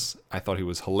Davis, I thought he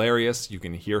was hilarious. You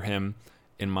can hear him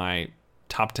in my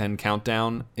top 10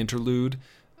 countdown interlude.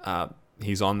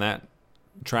 He's on that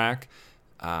track.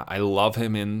 I love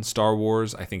him in Star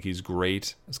Wars. I think he's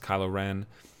great as Kylo Ren.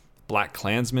 Black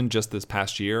Klansman just this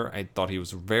past year, I thought he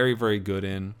was very, very good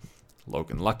in.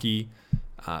 Logan Lucky.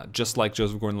 Just like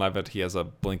Joseph Gordon-Levitt, he has a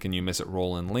blink and you miss it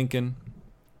role in Lincoln.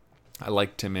 I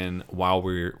liked him in While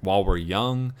We're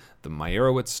Young, the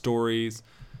Meyerowitz stories,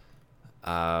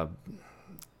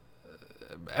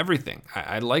 everything.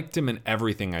 I liked him in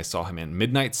everything I saw him in.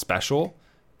 Midnight Special,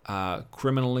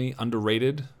 criminally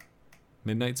underrated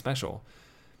Midnight Special.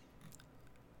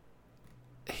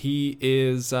 He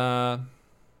is,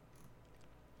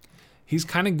 he's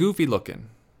kind of goofy looking,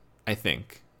 I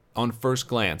think, on first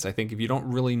glance. I think if you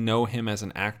don't really know him as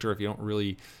an actor, if you don't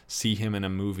really see him in a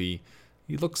movie,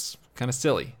 he looks kind of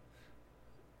silly,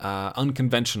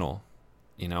 unconventional.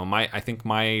 You know, I think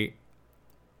my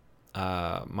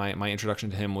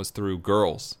introduction to him was through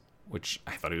Girls, which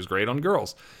I thought he was great on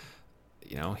Girls.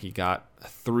 You know, he got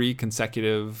 3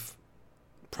 consecutive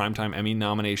Primetime Emmy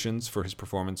nominations for his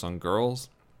performance on Girls.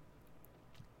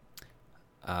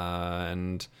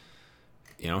 And,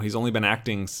 you know, he's only been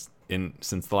acting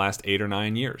since the last 8 or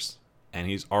 9 years. And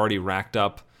he's already racked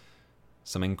up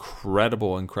some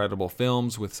incredible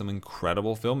films with some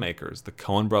incredible filmmakers. The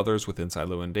Coen brothers with Inside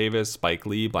Llewyn Davis, Spike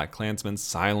Lee, Black Klansman,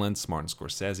 Silence, Martin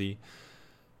Scorsese.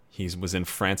 He was in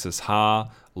Frances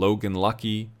Ha, Logan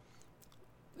Lucky.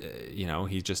 You know,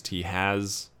 he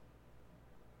has,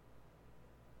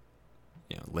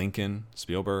 you know, Lincoln,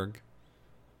 Spielberg.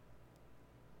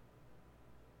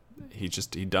 He's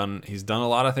done a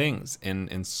lot of things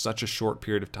in such a short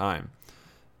period of time.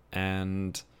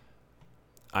 And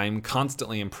I'm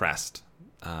constantly impressed.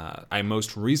 I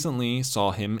most recently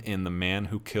saw him in The Man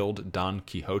Who Killed Don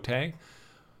Quixote,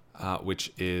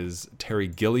 which is Terry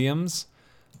Gilliam's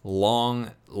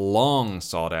long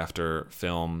sought after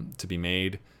film to be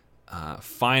made.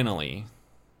 Finally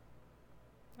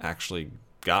actually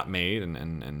got made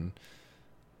and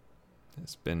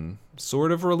it's been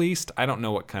sort of released. I don't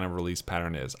know what kind of release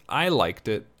pattern is. I liked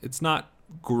it. It's not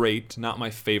great, not my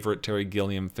favorite Terry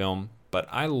Gilliam film, but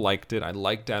I liked it. I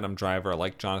liked Adam Driver. I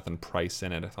liked Jonathan Pryce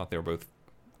in it. I thought they were both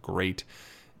great.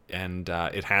 And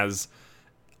it has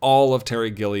all of Terry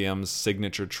Gilliam's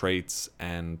signature traits,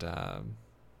 and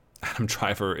Adam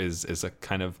Driver is a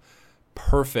kind of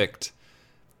perfect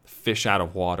fish out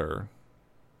of water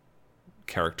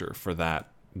character for that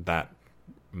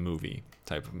movie,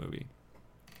 type of movie.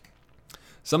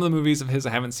 Some of the movies of his I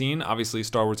haven't seen. Obviously,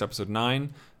 Star Wars Episode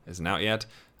 9 isn't out yet.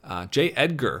 J.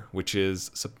 Edgar, which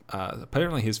is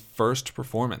apparently his first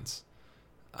performance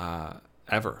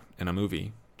ever in a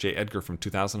movie. J. Edgar from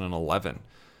 2011.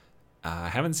 I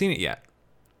haven't seen it yet.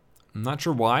 I'm not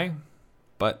sure why,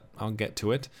 but I'll get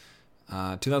to it.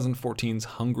 2014's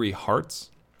Hungry Hearts.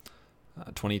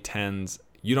 2010's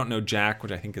You Don't Know Jack,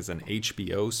 which I think is an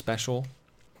HBO special.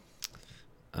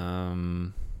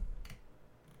 And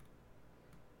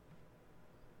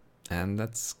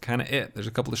that's kind of it. There's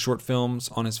a couple of short films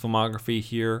on his filmography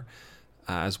here,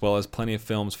 as well as plenty of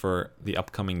films for the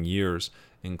upcoming years,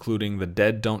 including The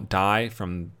Dead Don't Die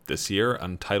from this year,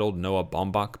 Untitled Noah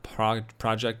Baumbach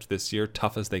project this year,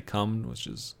 Tough as They Come, which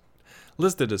is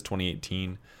listed as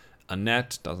 2018.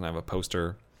 Annette doesn't have a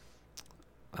poster,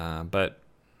 but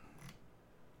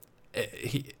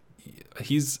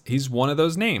he's one of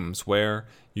those names where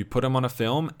you put him on a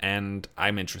film and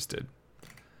I'm interested.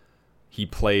 He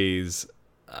plays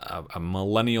a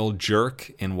millennial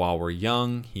jerk in While We're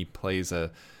Young. He plays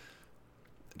a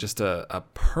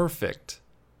perfect,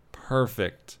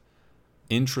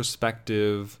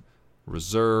 introspective,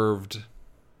 reserved,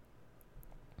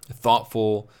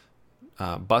 thoughtful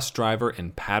bus driver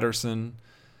in Patterson.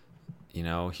 You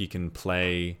know, he can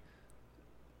play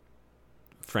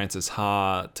Francis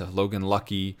Ha to Logan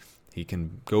Lucky. He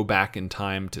can go back in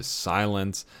time to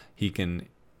Silence. He can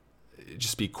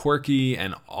just be quirky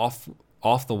and off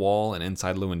the wall and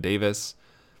inside Llewyn Davis.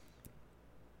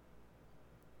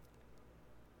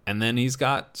 And then he's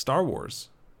got Star Wars.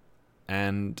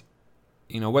 And,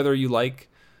 you know, whether you like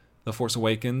The Force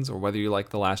Awakens or whether you like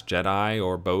The Last Jedi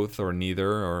or both or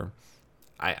neither, or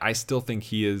I still think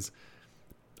he is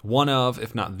one of,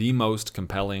 if not the most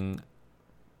compelling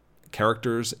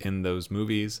characters in those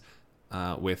movies,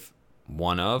 with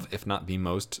one of, if not the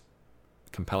most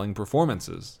compelling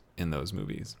performances in those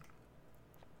movies.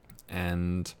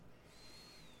 And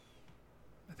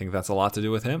I think that's a lot to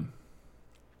do with him.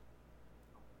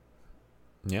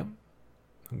 Yeah,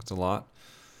 I think it's a lot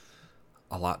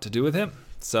to do with him.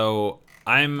 So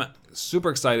I'm super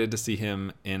excited to see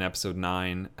him in episode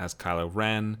 9 as Kylo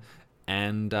Ren,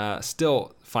 and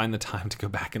still find the time to go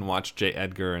back and watch J.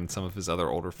 Edgar and some of his other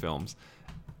older films,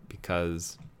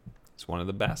 because he's one of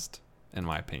the best, in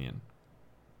my opinion.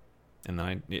 And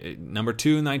number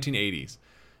 2, 1980s.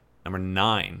 Number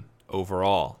 9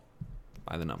 overall,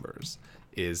 by the numbers,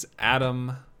 is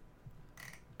Adam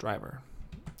Driver.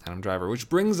 Which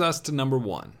brings us to number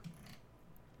 1.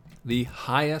 The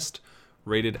highest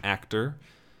rated actor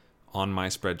on my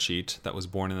spreadsheet that was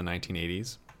born in the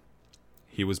 1980s.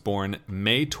 He was born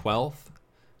May 12th,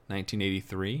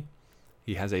 1983.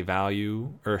 He has a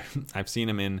value, or I've seen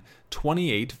him in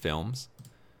 28 films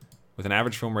with an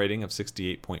average film rating of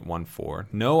 68.14.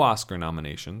 No Oscar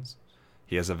nominations.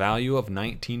 He has a value of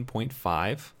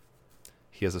 19.5.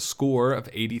 He has a score of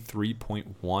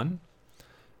 83.1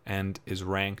 and is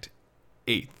ranked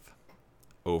 8th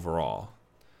overall.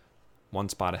 One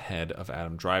spot ahead of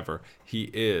Adam Driver. He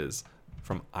is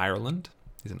from Ireland.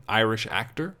 He's an Irish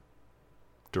actor,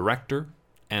 director,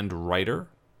 and writer,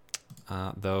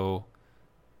 though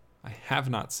I have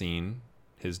not seen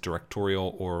his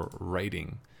directorial or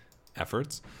writing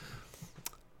efforts.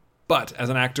 But as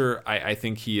an actor, I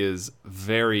think he is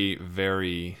very,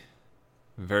 very,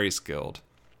 very skilled,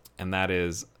 and that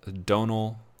is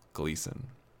Domhnall Gleeson,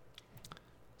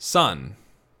 son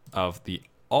of the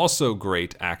also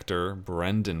great actor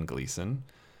Brendan Gleeson.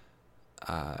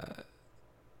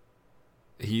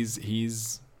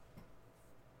 He's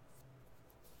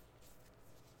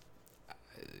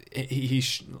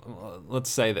let's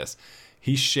say this.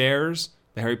 He shares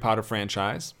the Harry Potter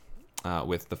franchise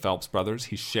with the Phelps brothers.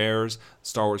 He shares the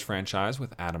Star Wars franchise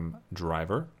with Adam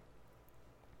Driver.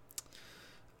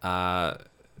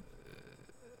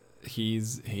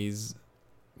 He's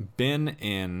been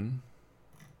in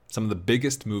some of the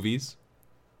biggest movies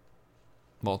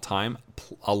of all time.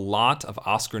 A lot of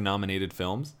Oscar-nominated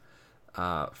films,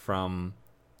 from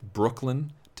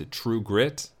Brooklyn to True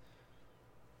Grit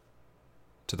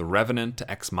to The Revenant to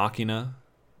Ex Machina.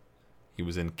 He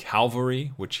was in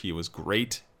Calvary, which he was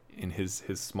great in his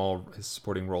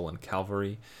supporting role in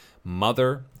Calvary.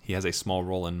 Mother, he has a small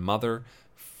role in Mother.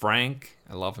 Frank,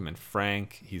 I love him in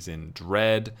Frank. He's in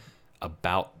Dread,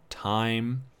 About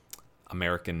Time,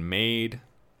 American Made,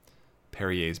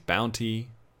 Perrier's Bounty,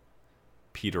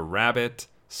 Peter Rabbit,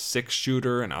 Six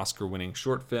Shooter, an Oscar-winning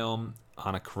short film,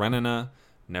 Anna Karenina,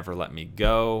 Never Let Me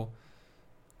Go,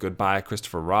 Goodbye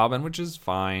Christopher Robin, which is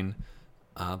fine,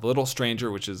 The Little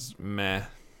Stranger, which is meh,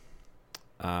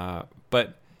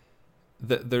 but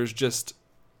there's just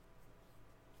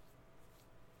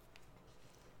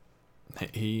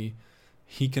he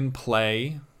can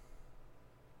play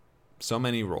so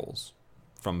many roles,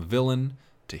 from villain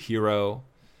to hero.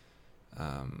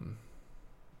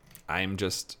 I'm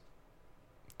just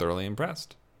thoroughly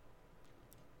impressed.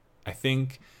 I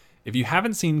think if you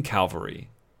haven't seen Calvary,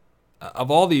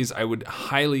 of all these, I would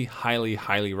highly, highly,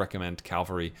 highly recommend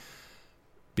Calvary,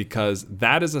 because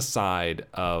that is a side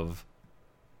of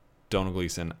Domhnall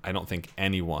Gleeson I don't think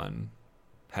anyone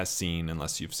has seen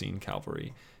unless you've seen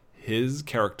Calvary. His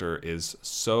character is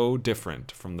so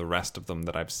different from the rest of them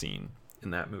that I've seen in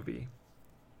that movie.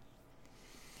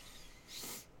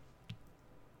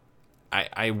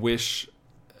 I wish...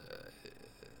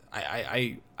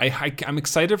 I'm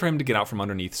excited for him to get out from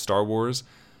underneath Star Wars.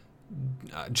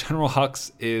 General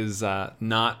Hux is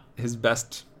not his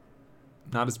best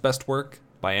work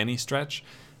by any stretch.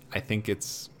 I think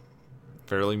it's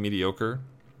fairly mediocre.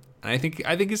 And I think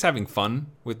he's having fun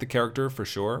with the character for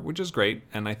sure, which is great,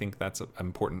 and I think that's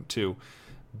important too.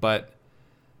 But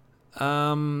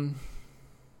other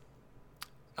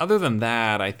than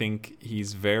that, I think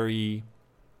he's a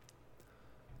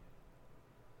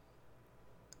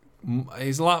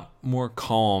lot more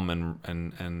calm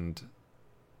and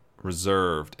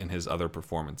reserved in his other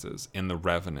performances, in The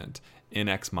Revenant, in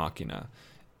Ex Machina,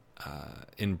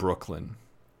 in Brooklyn.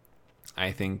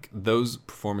 I think those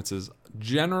performances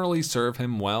generally serve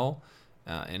him well,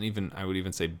 and I would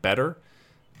even say better.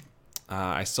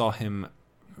 I saw him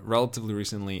relatively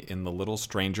recently in The Little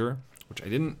Stranger, which I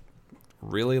didn't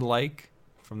really like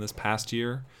from this past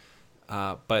year,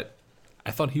 but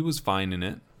I thought he was fine in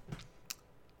it.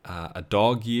 A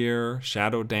Dog Year,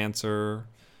 Shadow Dancer,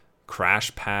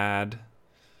 Crash Pad.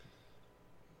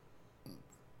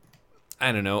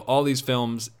 I don't know, all these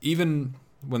films, even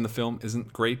when the film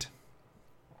isn't great,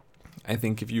 I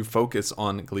think if you focus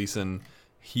on Gleeson,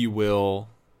 he will,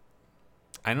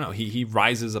 he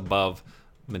rises above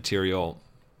material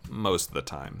most of the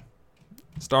time.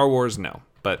 Star Wars, no,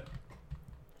 but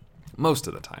most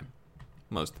of the time.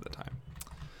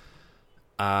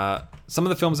 Some of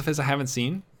the films of his I haven't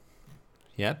seen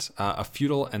yet. A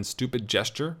Futile and Stupid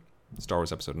Gesture, Star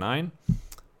Wars Episode 9.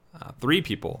 3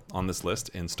 people on this list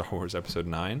in Star Wars Episode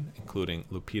 9, including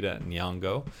Lupita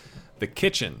Nyong'o. The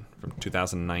Kitchen from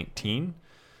 2019.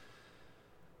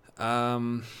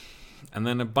 And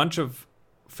then a bunch of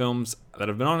films that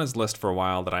have been on his list for a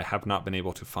while that I have not been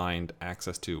able to find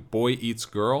access to. Boy Eats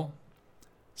Girl,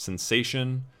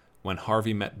 Sensation, When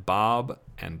Harvey Met Bob,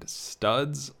 and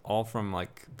Studs, all from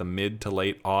like the mid to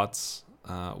late aughts,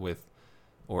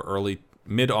 or early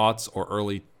mid-aughts or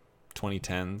early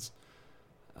 2010s.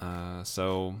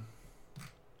 So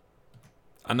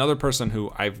another person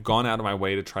who I've gone out of my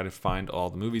way to try to find all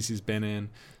the movies he's been in,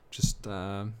 just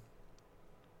they're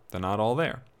not all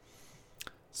there.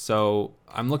 So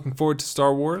I'm looking forward to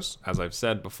Star Wars, as I've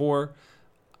said before.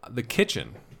 The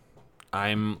Kitchen.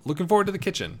 I'm looking forward to The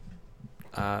Kitchen.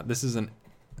 This is a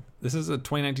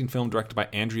 2019 film directed by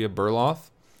Andrea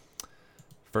Berloff.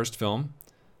 First film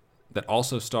that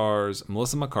also stars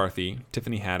Melissa McCarthy,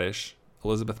 Tiffany Haddish,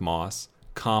 Elizabeth Moss,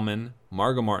 Common,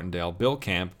 Margot Martindale, Bill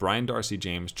Camp, Brian Darcy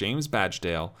James, James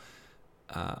Badgedale,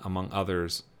 among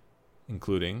others,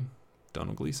 including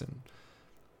Donald Gleeson.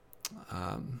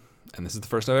 And this is the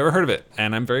first I've ever heard of it,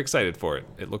 and I'm very excited for it.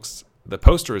 The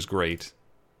poster is great,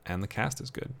 and the cast is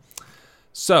good.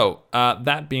 So,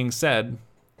 that being said,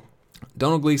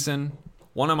 Donald Gleeson,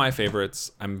 one of my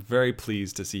favorites. I'm very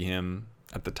pleased to see him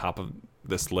at the top of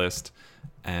this list,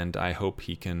 and I hope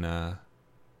he can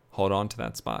hold on to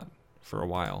that spot for a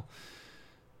while.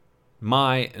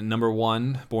 My number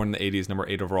 1, born in the 80s, number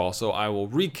 8 overall, so I will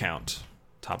recount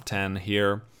top 10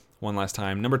 here one last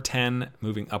time. Number 10,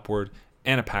 moving upward,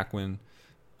 Anna Paquin,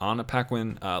 Lupita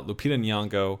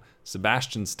Nyong'o,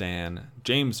 Sebastian Stan,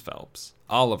 James Phelps,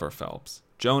 Oliver Phelps,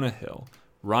 Jonah Hill,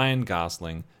 Ryan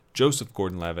Gosling, Joseph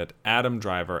Gordon-Levitt, Adam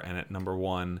Driver, and at number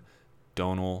 1,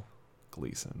 Donald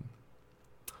Gleeson.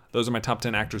 Those are my top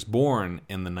 10 actors born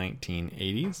in the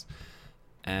 1980s.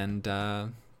 And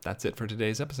that's it for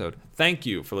today's episode. Thank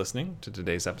you for listening to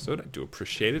today's episode. I do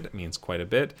appreciate it. It means quite a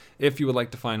bit. If you would like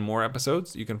to find more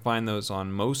episodes, you can find those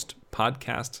on most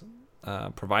podcast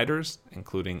providers,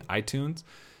 including iTunes.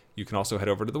 You can also head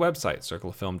over to the website,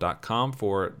 circleoffilm.com,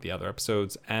 for the other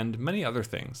episodes and many other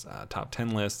things. Top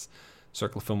 10 lists,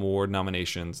 Circle of Film Award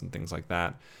nominations, and things like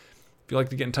that. If you'd like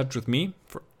to get in touch with me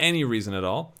for any reason at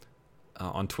all,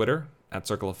 on Twitter, at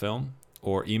Circle of Film,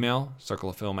 or email,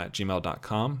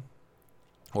 circleoffilm@gmail.com,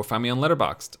 or find me on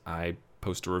Letterboxd. I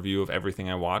post a review of everything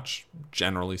I watch,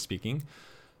 generally speaking.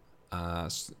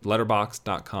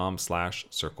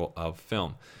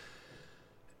 Letterboxd.com/circleoffilm.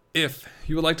 If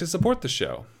you would like to support the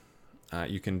show,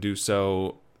 you can do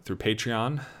so through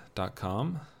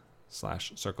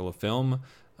patreon.com/circleoffilm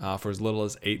for as little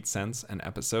as 8 cents an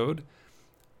episode.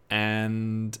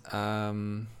 And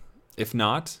if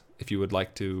you would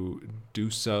like to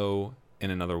do so in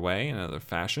another way, in another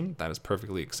fashion, that is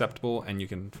perfectly acceptable. And you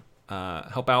can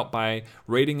help out by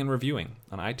rating and reviewing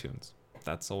on iTunes.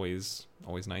 That's always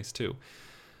nice too.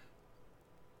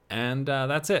 And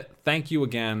that's it. Thank you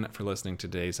again for listening to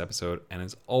today's episode. And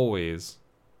as always,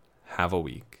 have a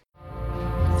week.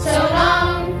 So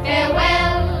long,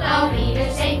 farewell, our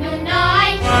readers say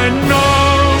goodnight. I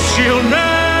know she'll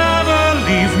never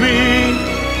leave me,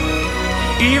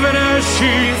 even as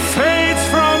she fades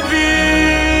from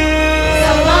view.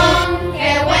 So long,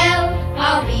 farewell,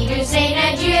 our readers say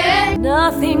adieu.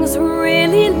 Nothing's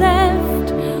really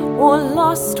left or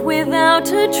lost without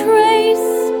a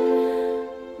trace.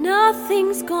 Nothing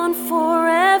Everything's gone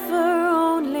forever,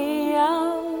 only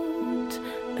out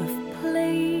of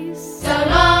place. So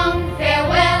long,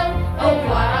 farewell, au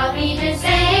revoir, I'll be just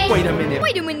saying. Wait a minute.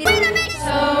 Wait a minute.